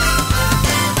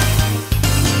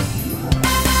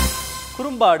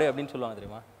 குறும்பாடு அப்படின்னு சொல்லுவாங்க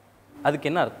தெரியுமா? அதுக்கு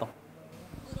என்ன அர்த்தம்?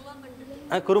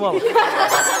 குருமா.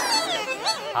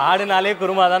 ஆடுனாலே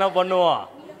குருமா தானே பண்ணுவோம்.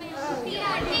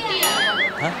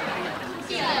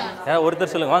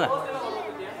 ஒருத்தர் சொல்லுங்க வாங்க.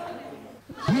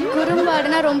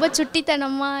 குறும்பாடுனா ரொம்ப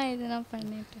சுட்டித்தனமா இதெல்லாம்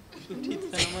பண்ணிட்டு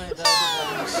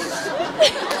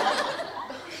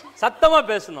சத்தமா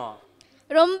பேசணும்.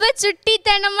 ரொம்ப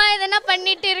சுட்டித்தனமா எதனா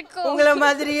பண்ணிட்டு இருக்கோம். உங்களை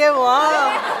மாதிரியே வா.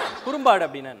 குறும்பாடு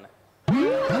அப்படின்னா என்ன?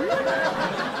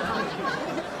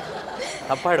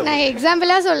 நான்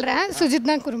எக்ஸாம்பிளா சொல்றேன். சுஜித்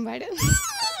தான் குறும்பாடு.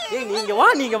 ஏய் நீங்க வா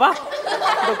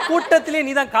இந்த கூட்டத்திலே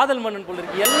நீ தான் காதல் மன்னன் போல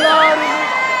இருக்கு. எல்லாரும்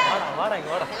வாடா இங்க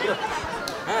வாடா.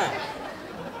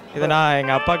 இதை நான்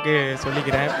எங்கள் அப்பாவுக்கு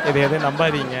சொல்லிக்கிறேன். இது எதுவும்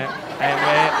நம்பாதீங்க. ஐ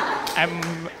எம்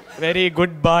வெரி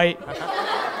குட் பாய்.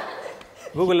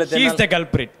 கூகுளில் he is the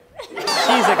culprit.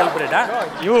 she is the culprit.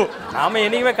 நாம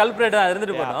என்னைக்குமே கல்பிரேட் தான்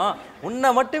இருந்துட்டு போனோம்.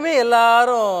 உன்னை மட்டுமே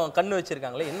எல்லாரும் கண்ணு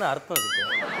வச்சிருக்காங்களே, என்ன அர்த்தம் இருக்கு?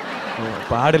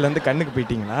 பாடுலேருந்து கண்ணுக்கு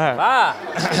போயிட்டீங்களா?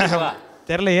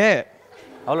 தெரியலையே.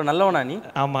 அவ்வளோ நல்லவனா நீ?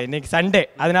 ஆமாம், இன்னைக்கு சண்டே,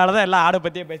 அதனால தான் எல்லாம் ஆடை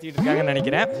பற்றியே பேசிக்கிட்டு இருக்காங்கன்னு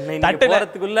நினைக்கிறேன். தட்டு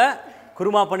வரத்துக்குள்ள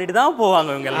குருமா பண்ணிட்டு தான் போவாங்க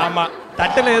இவங்க. ஆமா,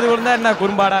 தட்டுல எது இருந்தா என்ன,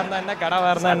 குறும்பாடா இருந்தா என்ன,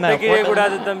 கடவா இருந்தா என்ன, கேட்க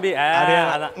கூடாது தம்பி.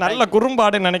 நல்ல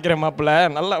குறும்பாடுன்னு நினைக்கிறேன் மாப்பிள்ள.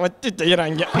 நல்லா வச்சு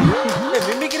செய்யறாங்க.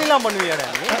 மிமிக்ரிலாம் பண்ணுவியாடா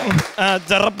நீ?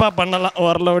 சிறப்பா பண்ணலாம்,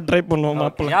 ஓரளவு ட்ரை பண்ணுவோம்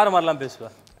மாப்பிள்ள. யார் மாதிரிலாம்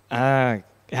பேசுவா?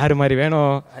 யாரு மாதிரி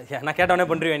வேணும்? நான் கேட்டவனே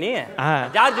பண்றியா நீ?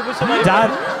 ஜார்ஜ் புஷ்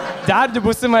மாதிரி. ஜார்ஜ்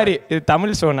புஷ் மாதிரி. இது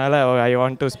Tamil ஷோனால I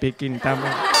want to speak in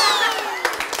Tamil.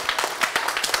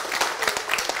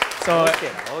 So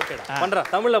ஓகேடா, பண்றா,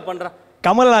 தமிழ்ல பண்றா.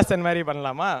 கமல்ஹாசன் மாதிரி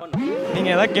பண்ணலாமா? நீங்க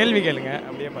ஏதாவது கேள்வி கேளுங்க,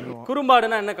 அப்படியே பண்ணுவோம்.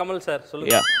 குறும்பாடுனா என்ன கமல் சார்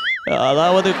சொல்லுங்க.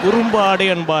 அதாவது குறும்பாடு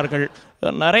என்பார்கள்.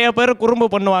 நிறைய பேர் குறும்பு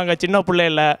பண்ணுவாங்க சின்ன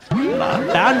பிள்ளைல.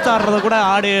 டான்ஸ் ஆடுறத கூட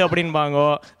ஆடு அப்படின்பாங்க,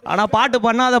 ஆனால் பாட்டு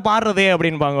பண்ணாத பாடுறதே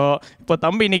அப்படின்பாங்க. இப்போ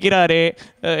தம்பி நிற்கிறாரு,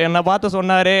 என்னை பார்த்து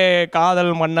சொன்னார்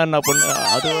காதல் மன்னன் அப்படின்னு.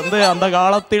 அது வந்து அந்த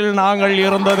காலத்தில் நாங்கள்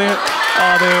இருந்தது.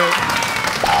 அது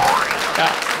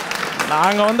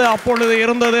நாங்கள் வந்து அப்பொழுது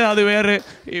இருந்தது அது வேறு,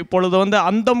 இப்பொழுது வந்து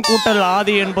அந்தம் கூட்டல்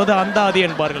ஆதி என்பது அந்த ஆதி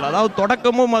என்பார்கள். அதாவது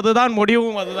தொடக்கமும் அதுதான்,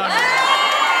 முடிவும் அதுதான்.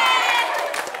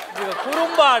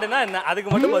 குறும்பாடுனா என்ன? அதுக்கு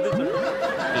மட்டும் பதில் சொல்லுங்க.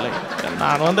 இல்லை,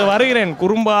 நான் வந்து வருகிறேன்,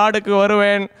 குறும்பு ஆடுக்கு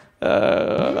வருவேன்,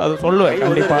 அது சொல்லுவேன்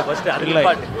கண்டிப்பாக. இல்லை,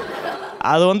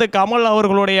 அது வந்து கமல்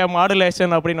அவர்களுடைய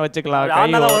மாடுலேஷன் அப்படின்னு வச்சுக்கலாம்.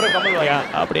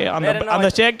 அப்படியே அந்த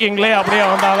ஷேக்கிங்லேயே அப்படியே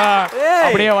வந்தாதான்,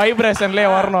 அப்படியே வைப்ரேஷன்லேயே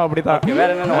வரணும். அப்படிதான்.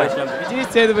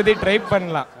 விஜய் சேதுபதி ட்ரை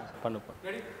பண்ணலாம்.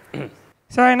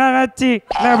 ஸோ என்னாச்சு,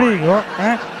 என்ன எப்படி இருக்கும்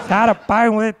சாரை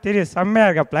பார்க்கும்போதே தெரியும் செம்மையாக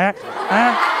இருக்கப்பல.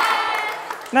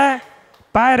 என்ன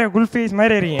பாயிர குல்ஃபீஸ்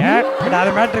மாதிரி இருக்கீங்க, பட் அது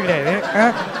மேட்ரு கிடையாது.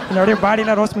 அப்படியே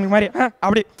பாடியெலாம் ரோஸ்ட் பண்ணி மாதிரி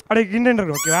அப்படி அப்படியே கிண்டு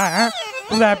இருக்கு. ஓகேவா?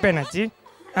 ரொம்ப ஹாப்பி. என்னாச்சு?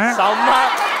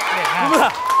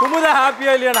 குமுதா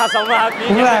ஹாப்பியா இல்லையா? நான் செம்ம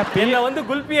ஹாப்பி. என்ன வந்து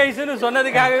குல்பி ஐஸ்னு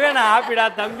சொன்னதுக்காகவே நான் ஹாப்பிடா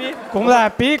தம்பி. குமுதா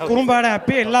ஹாப்பி, குறும்பாடு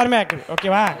ஹாப்பி, எல்லாருமே ஹாப்பி.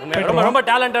 ஓகேவா? ரொம்ப ரொம்ப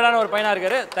டேலண்டடான ஒரு பையனா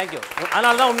இருக்காரு. தேங்க்யூ.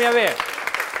 அதனால தான் உண்மையாவே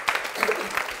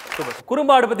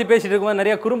குறும்பாடு பற்றி பேசிட்டு இருக்கும்போது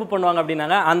நிறைய குறும்பு பண்ணுவாங்க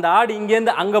அப்படின்னாங்க. அந்த ஆடு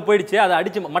இங்கேருந்து அங்கே போயிடுச்சு, அதை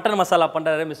அடிச்சு மட்டன் மசாலா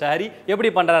பண்ணுறாரு மிஸ் ஹரி. எப்படி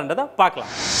பண்ணுறாருன்றதை பார்க்கலாம்.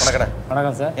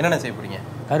 வணக்கம் சார். என்னென்ன செய்ய போறீங்க?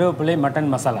 கருவேப்பிலை மட்டன்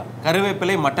மசாலா.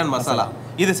 கருவேப்பிலை மட்டன் மசாலா.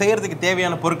 இது செய்யறதுக்கு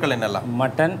தேவையான பொருட்கள் என்னெல்லாம்?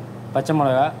 மட்டன், பச்சை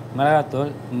மிளகா,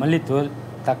 மிளகாத்தூள், மல்லித்தூள்,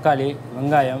 தக்காளி,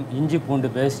 வெங்காயம், இஞ்சி பூண்டு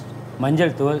பேஸ்ட்,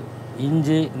 மஞ்சள் தூள்,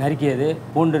 இஞ்சி நறுக்கியது,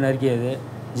 பூண்டு நறுக்கியது,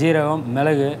 ஜீரகம்,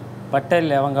 மிளகு, பட்டை,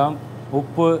 லவங்கம்,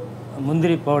 உப்பு,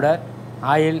 முந்திரி பவுடர்,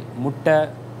 ஆயில், முட்டை,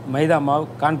 மைதா மாவு,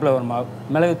 கார்ன்ஃப்ளவர் மாவு,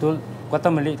 மிளகுத்தூள்,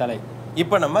 கொத்தமல்லி தழை.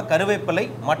 இப்போ நம்ம கருவேப்பிலை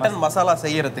மட்டன் மசாலா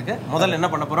செய்யறதுக்கு முதல்ல என்ன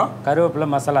பண்ண போறோம்? கருவேப்பிலை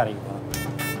மசாலா அரைக்கணும்.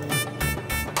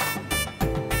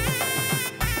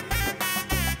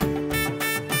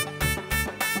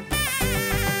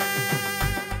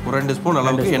 ஒரு 2 ஸ்பூன்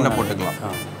அளவுக்கு எண்ணெய் போட்டுக்கலாம்.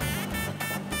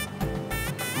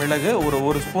 மிளகு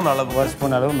ஒரு ஸ்பூன் அளவு. 1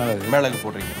 ஸ்பூன் அளவு மிளகு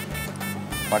போடுறீங்க.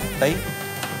 பட்டை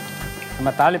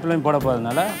நம்ம தாளிப்புலையும் போட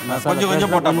போகிறதுனால கொஞ்சம்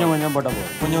கொஞ்சம் போட்டால் போதும்.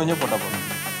 கொஞ்சம் கொஞ்சம் போட்டால் போதும்.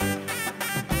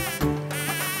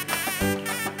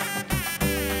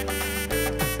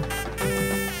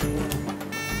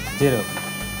 ஜீரகம்.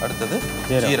 அடுத்தது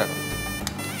ஜீரகம்.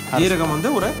 ஜீரகம்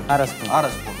வந்து ஒரு அரை ஸ்பூன்.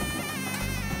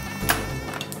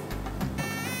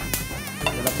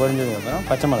 இதெல்லாம் பொரிஞ்சதுக்கப்புறம்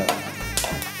பச்சை மிளகாய்.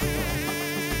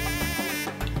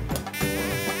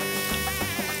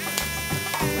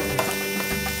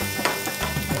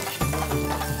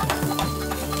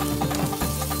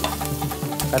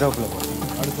 கருவேப்பிலை.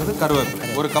 அடுத்தது கருவேப்பிலை.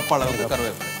 ஒரு கப் அளவுக்கு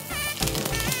கருவேப்பிலை.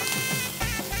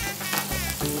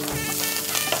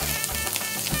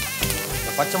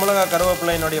 பச்சை மிளகாய்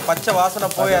கருவேப்பிலையினுடைய பச்சை வாசனை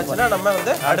போயாச்சுன்னா நம்ம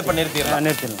வந்து அடுப்பை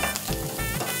நிறுத்திடலாம்.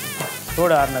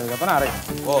 சூடு ஆறினதுக்கப்புறம் அரைக்கும்.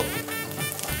 ஓகே.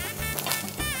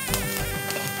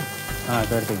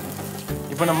 எடுத்துக்கலாம்.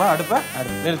 இப்போ நம்ம அடுப்பை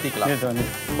நிறுத்திக்கலாம்.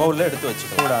 பவுலில் எடுத்து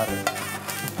வச்சுக்கலாம். சூடு ஆறு.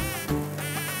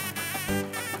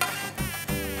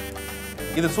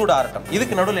 இது சூடு ஆறட்டும்.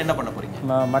 இதுக்கு நடுவில் என்ன பண்ண போறீங்க?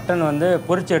 மட்டன் வந்து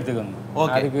பொரிச்சு எடுத்துக்கணும்.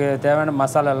 அதுக்கு தேவையான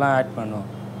மசாலா எல்லாம் ஆட் பண்ணுவோம்.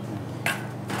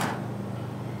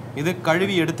 இது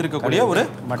கழுவி எடுத்துருக்கக்கூடிய ஒரு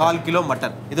 1/4 கிலோ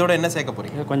மட்டன். இதோட என்ன சேர்க்க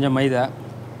போறீங்க? கொஞ்சம் மைதா.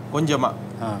 கொஞ்சமா?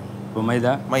 இப்போ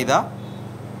மைதா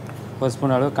 1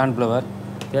 ஸ்பூன் அளவு கார்ன்ஃப்ளவர்,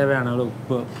 தேவையான அளவு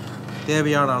உப்பு,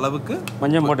 தேவையான அளவுக்கு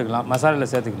கொஞ்சம் போட்டுக்கலாம்.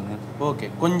 மசாலாவில் சேர்த்துக்கலாம். ஓகே.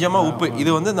 கொஞ்சமாக உப்பு. இது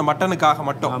வந்து இந்த மட்டனுக்காக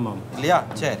மட்டும். ஆமாம். இல்லையா?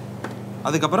 சரி.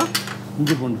 அதுக்கப்புறம்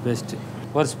இஞ்சி பூண்டு பேஸ்ட்டு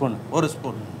 1 ஸ்பூன்.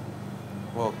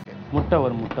 ஓகே. முட்டை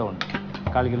ஒரு முட்டை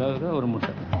 1/4 கிலோவுக்கு ஒரு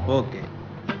முட்டை. ஓகே.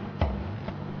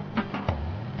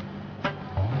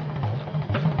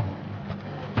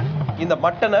 இந்த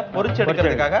மட்டனை பொரிச்சு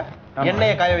எடுக்கிறதுக்காக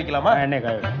எண்ணெயை காய வைக்கலாமா? எண்ணெய்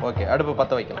காய வைக்கலாம். ஓகே. அடுப்பு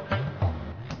பற்ற வைக்கலாம்.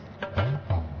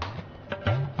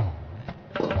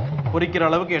 பொரிக்கிற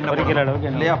அளவுக்கு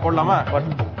எண்ணெய் இல்லையா? போடலாமா?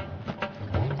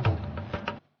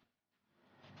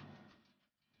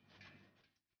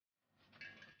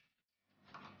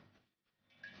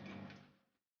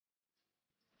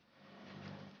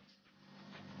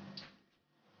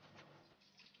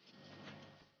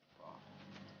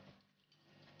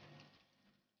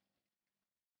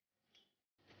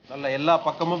 நல்ல எல்லா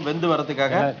பக்கமும் வெந்து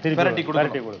வரதுக்காக பெரட்டி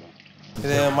கொடுக்கணும்.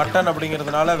 இது மட்டன்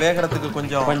அப்படிங்கிறதுனால வேகிறதுக்கு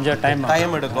கொஞ்சம்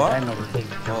டைம் எடுக்கும்.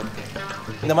 ஓகே.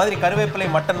 இந்த மாதிரி கருவேப்பிலை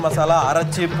மட்டன் மசாலா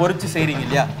அரைச்சி பொரிச்சு செய்றீங்க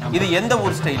இல்லையா? இது எந்த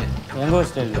ஊர் ஸ்டைல்? எங்க ஊர்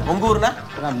ஸ்டைல். உங்க ஊர்னா?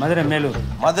 மதுரை மேலூர்.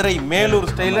 மதுரை மேலூர்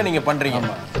ஸ்டைல்ல நீங்க பண்றீங்க.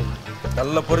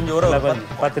 நல்ல பொரிஞ்சு ஒரு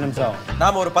 10 நிமிஷம் ஆகும்.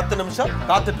 நாம ஒரு 10 நிமிஷம்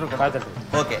காத்துட்டு இருக்கோம்.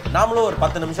 ஓகே. நாமளும் ஒரு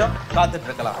 10 நிமிஷம் காத்துட்டு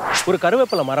இருக்கலாம். ஒரு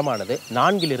கருவேப்பிலை மரமானது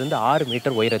 4 to 6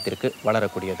 மீட்டர் உயரத்திற்கு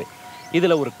வளரக்கூடியது.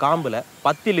 இதுல ஒரு காம்புல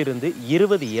 10 to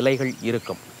 20 இலைகள்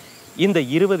இருக்கும். இந்த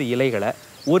 20 இலைகளை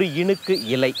ஒரு இணுக்கு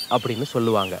இலை அப்படின்னு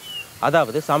சொல்லுவாங்க.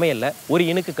 அதாவது சமையல்ல ஒரு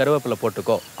இனுக்கு கருவேப்பிலை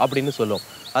போட்டுக்கோ அப்படின்னு சொல்லும்.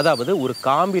 அதாவது ஒரு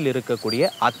காம்பில் இருக்கக்கூடிய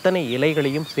அத்தனை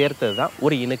இலைகளையும் சேர்த்தது தான்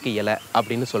ஒரு இனுக்கு இலை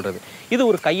அப்படின்னு சொல்றது. இது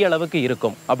ஒரு கையளவுக்கு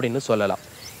இருக்கும் அப்படின்னு சொல்லலாம்.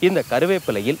 இந்த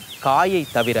கருவேப்பிலையில் காயை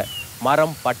தவிர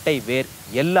மரம், பட்டை, வேர்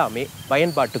எல்லாமே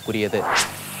பயன்பாட்டுக்குரியது.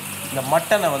 இந்த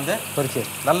மட்டனை வந்து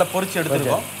நல்லா பொரிச்சு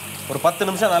எடுத்துருக்கோம். ஒரு 10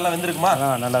 நிமிஷம் நல்லா வெந்திருக்குமா?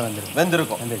 நல்லா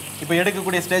வெந்திருக்கும். இப்போ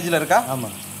எடுக்கக்கூடிய ஸ்டேஜில் இருக்கா?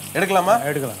 ஆமாம். எடுக்கலாமா?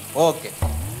 எடுக்கலாம். ஓகே.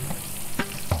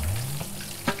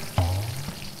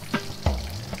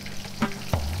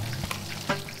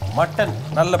 மட்டன்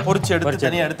நல்லா பொரிச்சு எடுத்து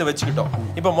தனியாக எடுத்து வச்சுக்கிட்டோம்.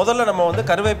 இப்போ முதல்ல நம்ம வந்து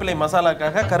கருவேப்பிலை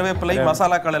மசாலாக்காக கருவேப்பிலை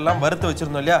மசாலாக்கள் எல்லாம் வறுத்து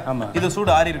வச்சிருந்தோம் இல்லையா? இது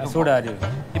சூடு ஆறி இருக்கு. சூடு ஆறி இருக்கு.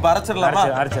 இப்போ அரைச்சிடலாமா?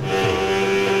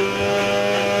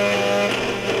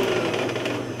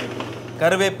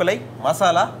 கருவேப்பிலை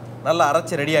மசாலா நல்லா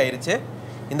அரைச்சி ரெடி ஆயிருச்சு.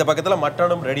 இந்த பக்கத்தில்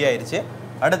மட்டனும் ரெடி ஆயிருச்சு.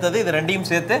 அடுத்தது இது ரெண்டையும்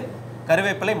சேர்த்து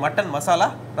கருவேப்பிலை மட்டன் மசாலா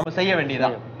நம்ம செய்ய வேண்டியதா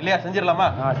இல்லையா? செஞ்சிடலாமா?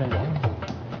 செஞ்சிடலாம்.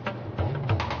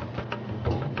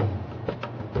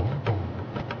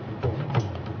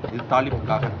 இது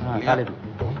தாளிப்புக்காக.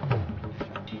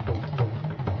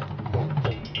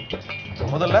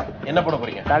 முதல்ல என்ன போட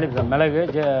போறீங்க? தாளிப்பு. மிளகு,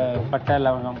 பட்டை,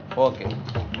 லவங்கம். ஓகே.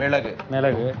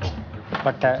 மிளகு,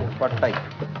 பட்டை,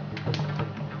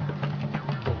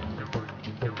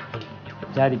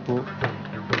 ஜாதிப்பூ,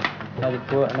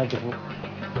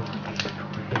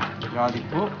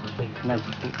 அன்னாசிப்பூ,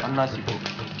 அன்னாசிப்பூ,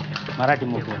 மராட்டி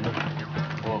மூப்பு,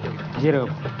 ஓகே,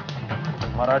 ஜீரகம்,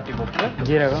 மராட்டி மூப்பு,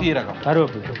 சீரகம்,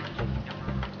 கருவேப்பிலை,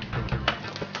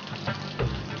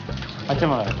 பச்சை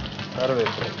மிளகாய்,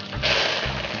 கருவேப்பிலை.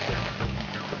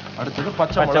 அடுத்தது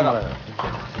பச்சை மிளகாய்.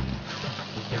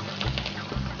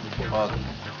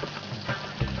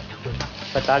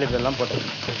 இப்போ தாளிப்பு எல்லாம் போட்டு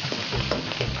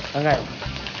வெங்காயம்,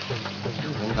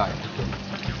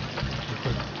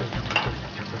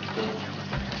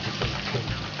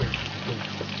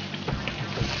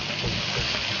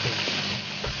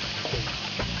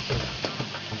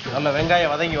 நல்ல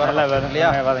வெங்காயம் வதங்கி வரலாம் இல்லையா?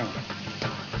 வதங்கி.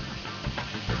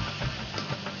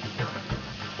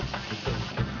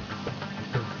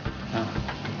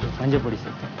 மஞ்சள் பொடி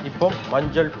சேர்த்து. இப்போ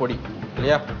மஞ்சள் பொடி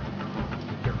இல்லையா?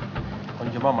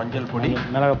 கொஞ்சமா மஞ்சள் பொடி,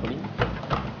 மிளகாய் பொடி,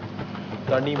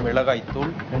 தனி மிளகாய்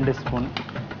தூள் 2 ஸ்பூன்,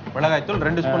 மிளகாய் தூள்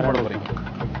 2 ஸ்பூன் போட போறீங்க.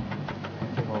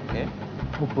 ஓகே.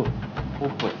 உப்பு,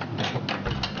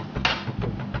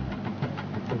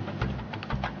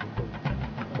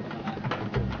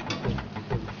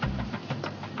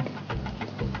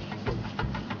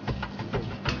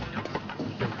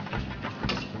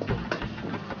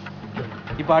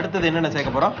 இப்போ அடுத்தது என்னென்ன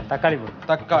சேர்க்க போறோம்? தக்காளி போடு.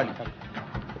 தக்காளி.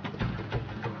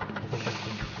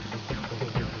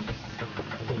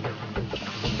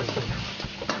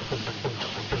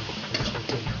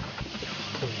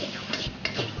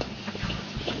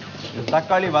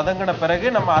 தக்காளி வதங்கின பிறகு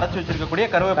நம்ம அரைச்சு வச்சிருக்கக்கூடிய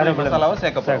கருவேப்பிலை மசாலாவை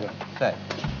சேர்க்க போறோம். சரி.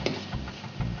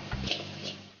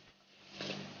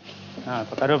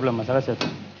 இப்போ கருவேப்பிலை மசாலா சேர்த்து.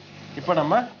 இப்போ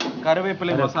நம்ம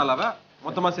கருவேப்பிலை மசாலாவை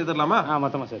மொத்தமா சேர்த்துடலாமா?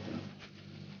 மொத்தமா சேர்த்து.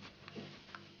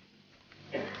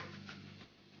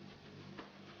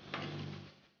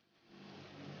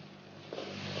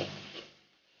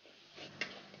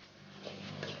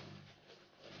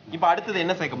 இப்போ அடுத்தது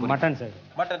என்ன சேர்க்க போறோம்? மட்டன் சேர்த்து.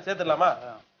 மட்டன் சேர்த்துடலாமா?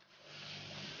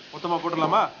 மொத்தமா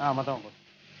போட்டுடலாமா? மொத்தமா போட்டு.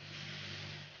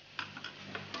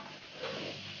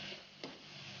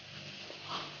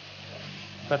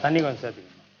 இப்போ தண்ணி கொஞ்சம்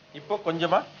சேர்த்துக்கணும். இப்போ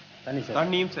கொஞ்சமா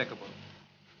தண்ணியும் சேர்க்க போறோம்.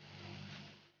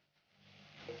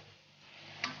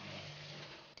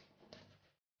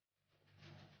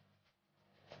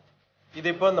 இது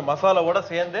இப்போ இந்த மசாலாவோட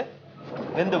சேர்ந்து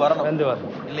வெந்து வரணும்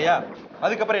இல்லையா?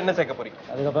 அதுக்கப்புறம் என்ன சேர்க்க போறீங்க?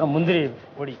 அதுக்கப்புறம் முந்திரி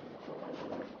பொடி,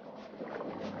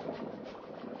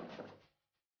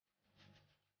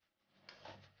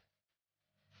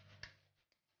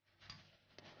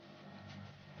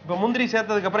 இப்போ முந்திரி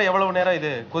சேர்த்ததுக்கு அப்புறம் எவ்வளவு நேரம் இது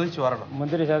கொதிச்சு வரணும்?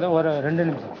 முந்திரி சேர்த்து ஒரு 2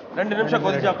 நிமிஷம். 2 நிமிஷம்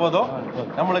கொதிச்சா போதும்.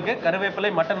 நம்மளுக்கு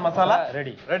கருவேப்பிலை மட்டன் மசாலா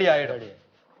ரெடி ஆயிடும்.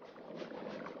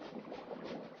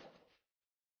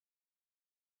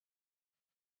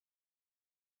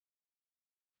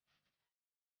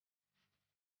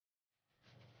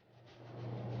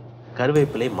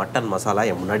 கருவேப்பிலை மட்டன் மசாலா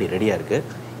என் முன்னாடி ரெடியாக இருக்குது.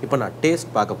 இப்போ நான்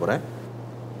டேஸ்ட் பார்க்க போகிறேன்.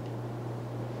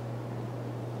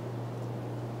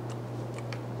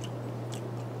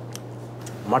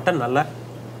 மட்டன் நல்லா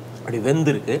அப்படி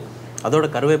வெந்திருக்கு. அதோட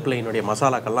கருவேப்பிலையினுடைய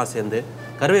மசாலாக்கள்லாம் சேர்ந்து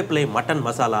கருவேப்பிலை மட்டன்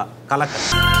மசாலா கலக்கல்.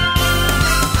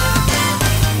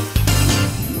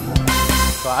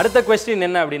 அடுத்த கொஸ்டின்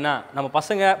என்ன அப்படின்னா, நம்ம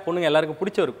பசங்க பொண்ணுங்க எல்லாருக்கும்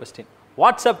பிடிச்ச ஒரு கொஸ்டின்.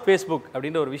 வாட்ஸ்அப், ஃபேஸ்புக்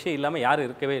அப்படின்ற ஒரு விஷயம் இல்லாமல் யாரும்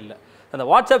இருக்கவே இல்லை. அந்த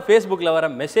வாட்ஸ்அப், ஃபேஸ்புக்கில் வர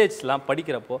மெசேஜ்லாம்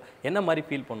படிக்கிறப்போ என்ன மாதிரி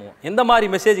ஃபீல் பண்ணுவோம்? எந்த மாதிரி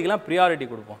மெசேஜுக்கெல்லாம் ப்ரியாரிட்டி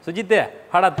கொடுப்போம்? சுஜித்தே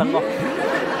ஹாடா தங்கம்,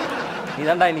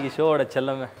 நீதான்டா இன்னைக்கு ஷோவோட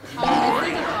செல்லமே.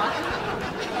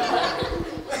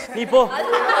 நீ போ,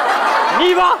 நீ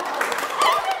வா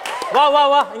வா வா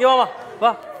வா இங்க வா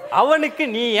வா. அவனுக்கு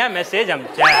நீ ஏன் மெசேஜ்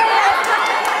அனுப்பிச்ச?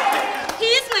 He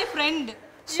is my friend.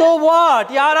 So what?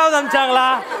 யாராவது அனுப்பிச்சாங்களா?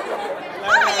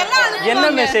 என்ன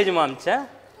மெசேஜ்மா அனுப்பிச்ச?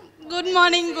 Good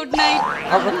morning, good night.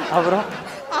 அப்புறம்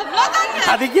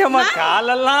அதுக்கேமா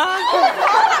காலெல்லாம்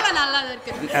நல்லா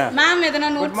இருக்கு. மேம் எதனா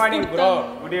notes. Good morning bro,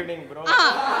 good evening bro.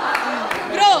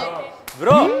 Bro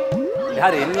bro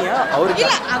யார் என்னையா? அவருக்கு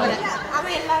இல்ல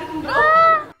அவன் எல்லாருக்கும் ப்ரோ.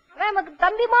 நமக்கு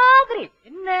தம்பி மாதிரி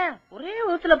என்ன ஒரே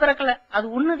வயசுல பிறக்கல, அது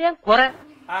ஒண்ணுதான் குறை.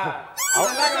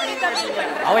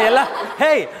 அவன் எல்லாம்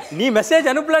ஹேய் நீ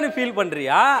மெசேஜ் அனுப்பலன்னு ஃபீல்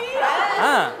பண்றியா?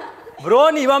 ப்ரோ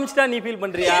நீ அனுப்பிச்சிட்டா நீ ஃபீல்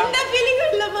பண்றியா? என்ன ஃபீலிங்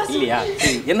இல்ல பாஸ். இல்லையா?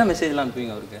 என்ன மெசேஜ்லாம்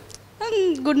அனுப்புவீங்க அவருக்கு?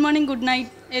 குட் மார்னிங் குட்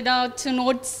நைட் ஏதாச்சும்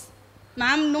நோட்ஸ்.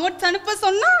 மேம் நோட்ஸ் அனுப்ப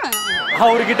சொன்னா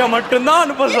அவர்கிட்ட மட்டும்தான்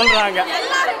அனுப்ப சொல்றாங்க.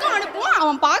 எல்லாருக்கும் அனுப்புவோம்,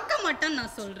 அவன் பார்க்க மாட்டான்னு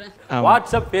நான் சொல்றேன்.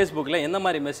 வாட்ஸ்அப் ஃபேஸ்புக்ல எந்த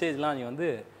மாதிரி மெசேஜ்லாம் நீ வந்து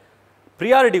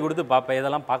ப்ரியாரிட்டி கொடுத்து பார்ப்பேன்,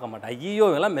 இதெல்லாம் பார்க்க மாட்டேன். ஐயோ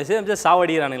இதெல்லாம் மெசேஜ்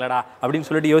சாவடிக்கிறானுங்களடா அப்படின்னு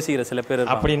சொல்லிட்டு யோசிக்கிற சில பேர்.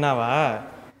 அப்படின்னாவா?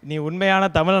 நீ உண்மையான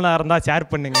தமிழனா இருந்தா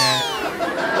ஷேர் பண்ணுங்க.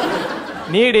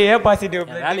 நீடு ஏ பாசிட்டிவ்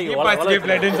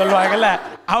பிளட்னு சொல்லுவாங்கல்ல,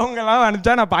 அவங்கெல்லாம்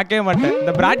அனுப்பிச்சா நான் பார்க்கவே மாட்டேன்.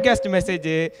 இந்த ப்ராட்காஸ்ட் மெசேஜ்,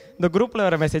 இந்த குரூப்பில்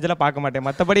வர மெசேஜெல்லாம் பார்க்க மாட்டேன்.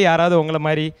 மற்றபடி யாராவது உங்களை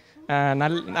மாதிரி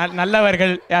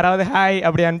நல்லவர்கள் யாராவது ஹாய்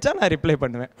அப்படி அனுப்பிச்சா நான் ரிப்ளை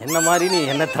பண்ணுவேன். என்ன மாதிரி நீ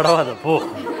என்ன தடவாத போ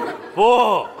போ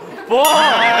போ.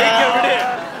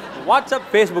 வாட்ஸ்அப்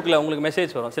ஃபேஸ்புக்கில் உங்களுக்கு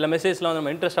மெசேஜ் வரும். சில மெசேஜ்லாம் வந்து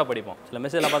நம்ம இன்ட்ரெஸ்ட்டாக படிப்போம். சில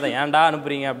மெசேஜ்லாம் பார்த்தா ஏன்டா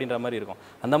அனுப்புறீங்க அப்படின்ற மாதிரி இருக்கும்.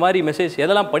 அந்த மாதிரி மெசேஜ்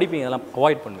எதெல்லாம் படிப்பீங்க, அதெல்லாம்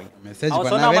அவாய்ட் பண்ணுவீங்க? மெசேஜ்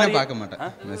பண்ணவே நான் பார்க்க மாட்டேன்.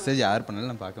 மெசேஜ் யார்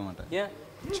பண்ணாலும் நான் பார்க்க மாட்டேன். ஏன்?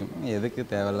 சும்மா எதுக்கு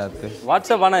தேவையில்லாது.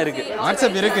 வாட்ஸ்அப் ஆனால் இருக்கு,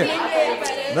 வாட்ஸ்அப் இருக்கு,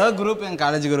 ஏதோ குரூப் என்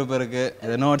காலேஜ் குரூப் இருக்கு,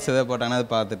 ஏதோ நோட்ஸ் எதாவது போட்டாங்கன்னா அதை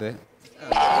பார்த்துட்டு.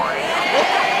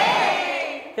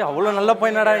 ஏ அவ்வளோ நல்ல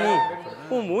பையனாடா நீ,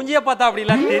 உன் மூஞ்சியை பார்த்தா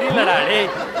அப்படிலாம் தெரியலடா. டேய்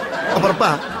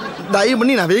அப்புறப்பா தயவு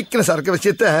பண்ணி நான் வைக்கிற சரக்கு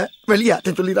விஷயத்த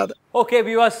வெளியாட்ட சொல்லிடாத. ஓகே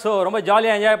வியூவர்ஸ், ஸோ ரொம்ப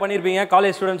ஜாலியாக என்ஜாய் பண்ணியிருப்பீங்க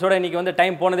காலேஜ் ஸ்டூடெண்ட்ஸோட. இன்றைக்கி வந்து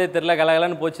டைம் போனதே தெரியல,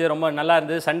 கலகலன்னு போச்சு, ரொம்ப நல்லா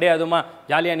இருந்தது. சண்டே அதுமா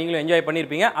ஜாலியாக நீங்களும் என்ஜாய்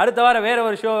பண்ணியிருப்பீங்க. அடுத்த வாரம் வேறு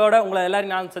ஒரு ஷோவோட உங்களை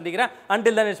எல்லாரும் நான் சந்திக்கிறேன்.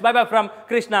 Until then it's by by from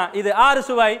Krishna. இது 6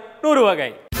 சுவை 100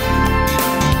 வகை.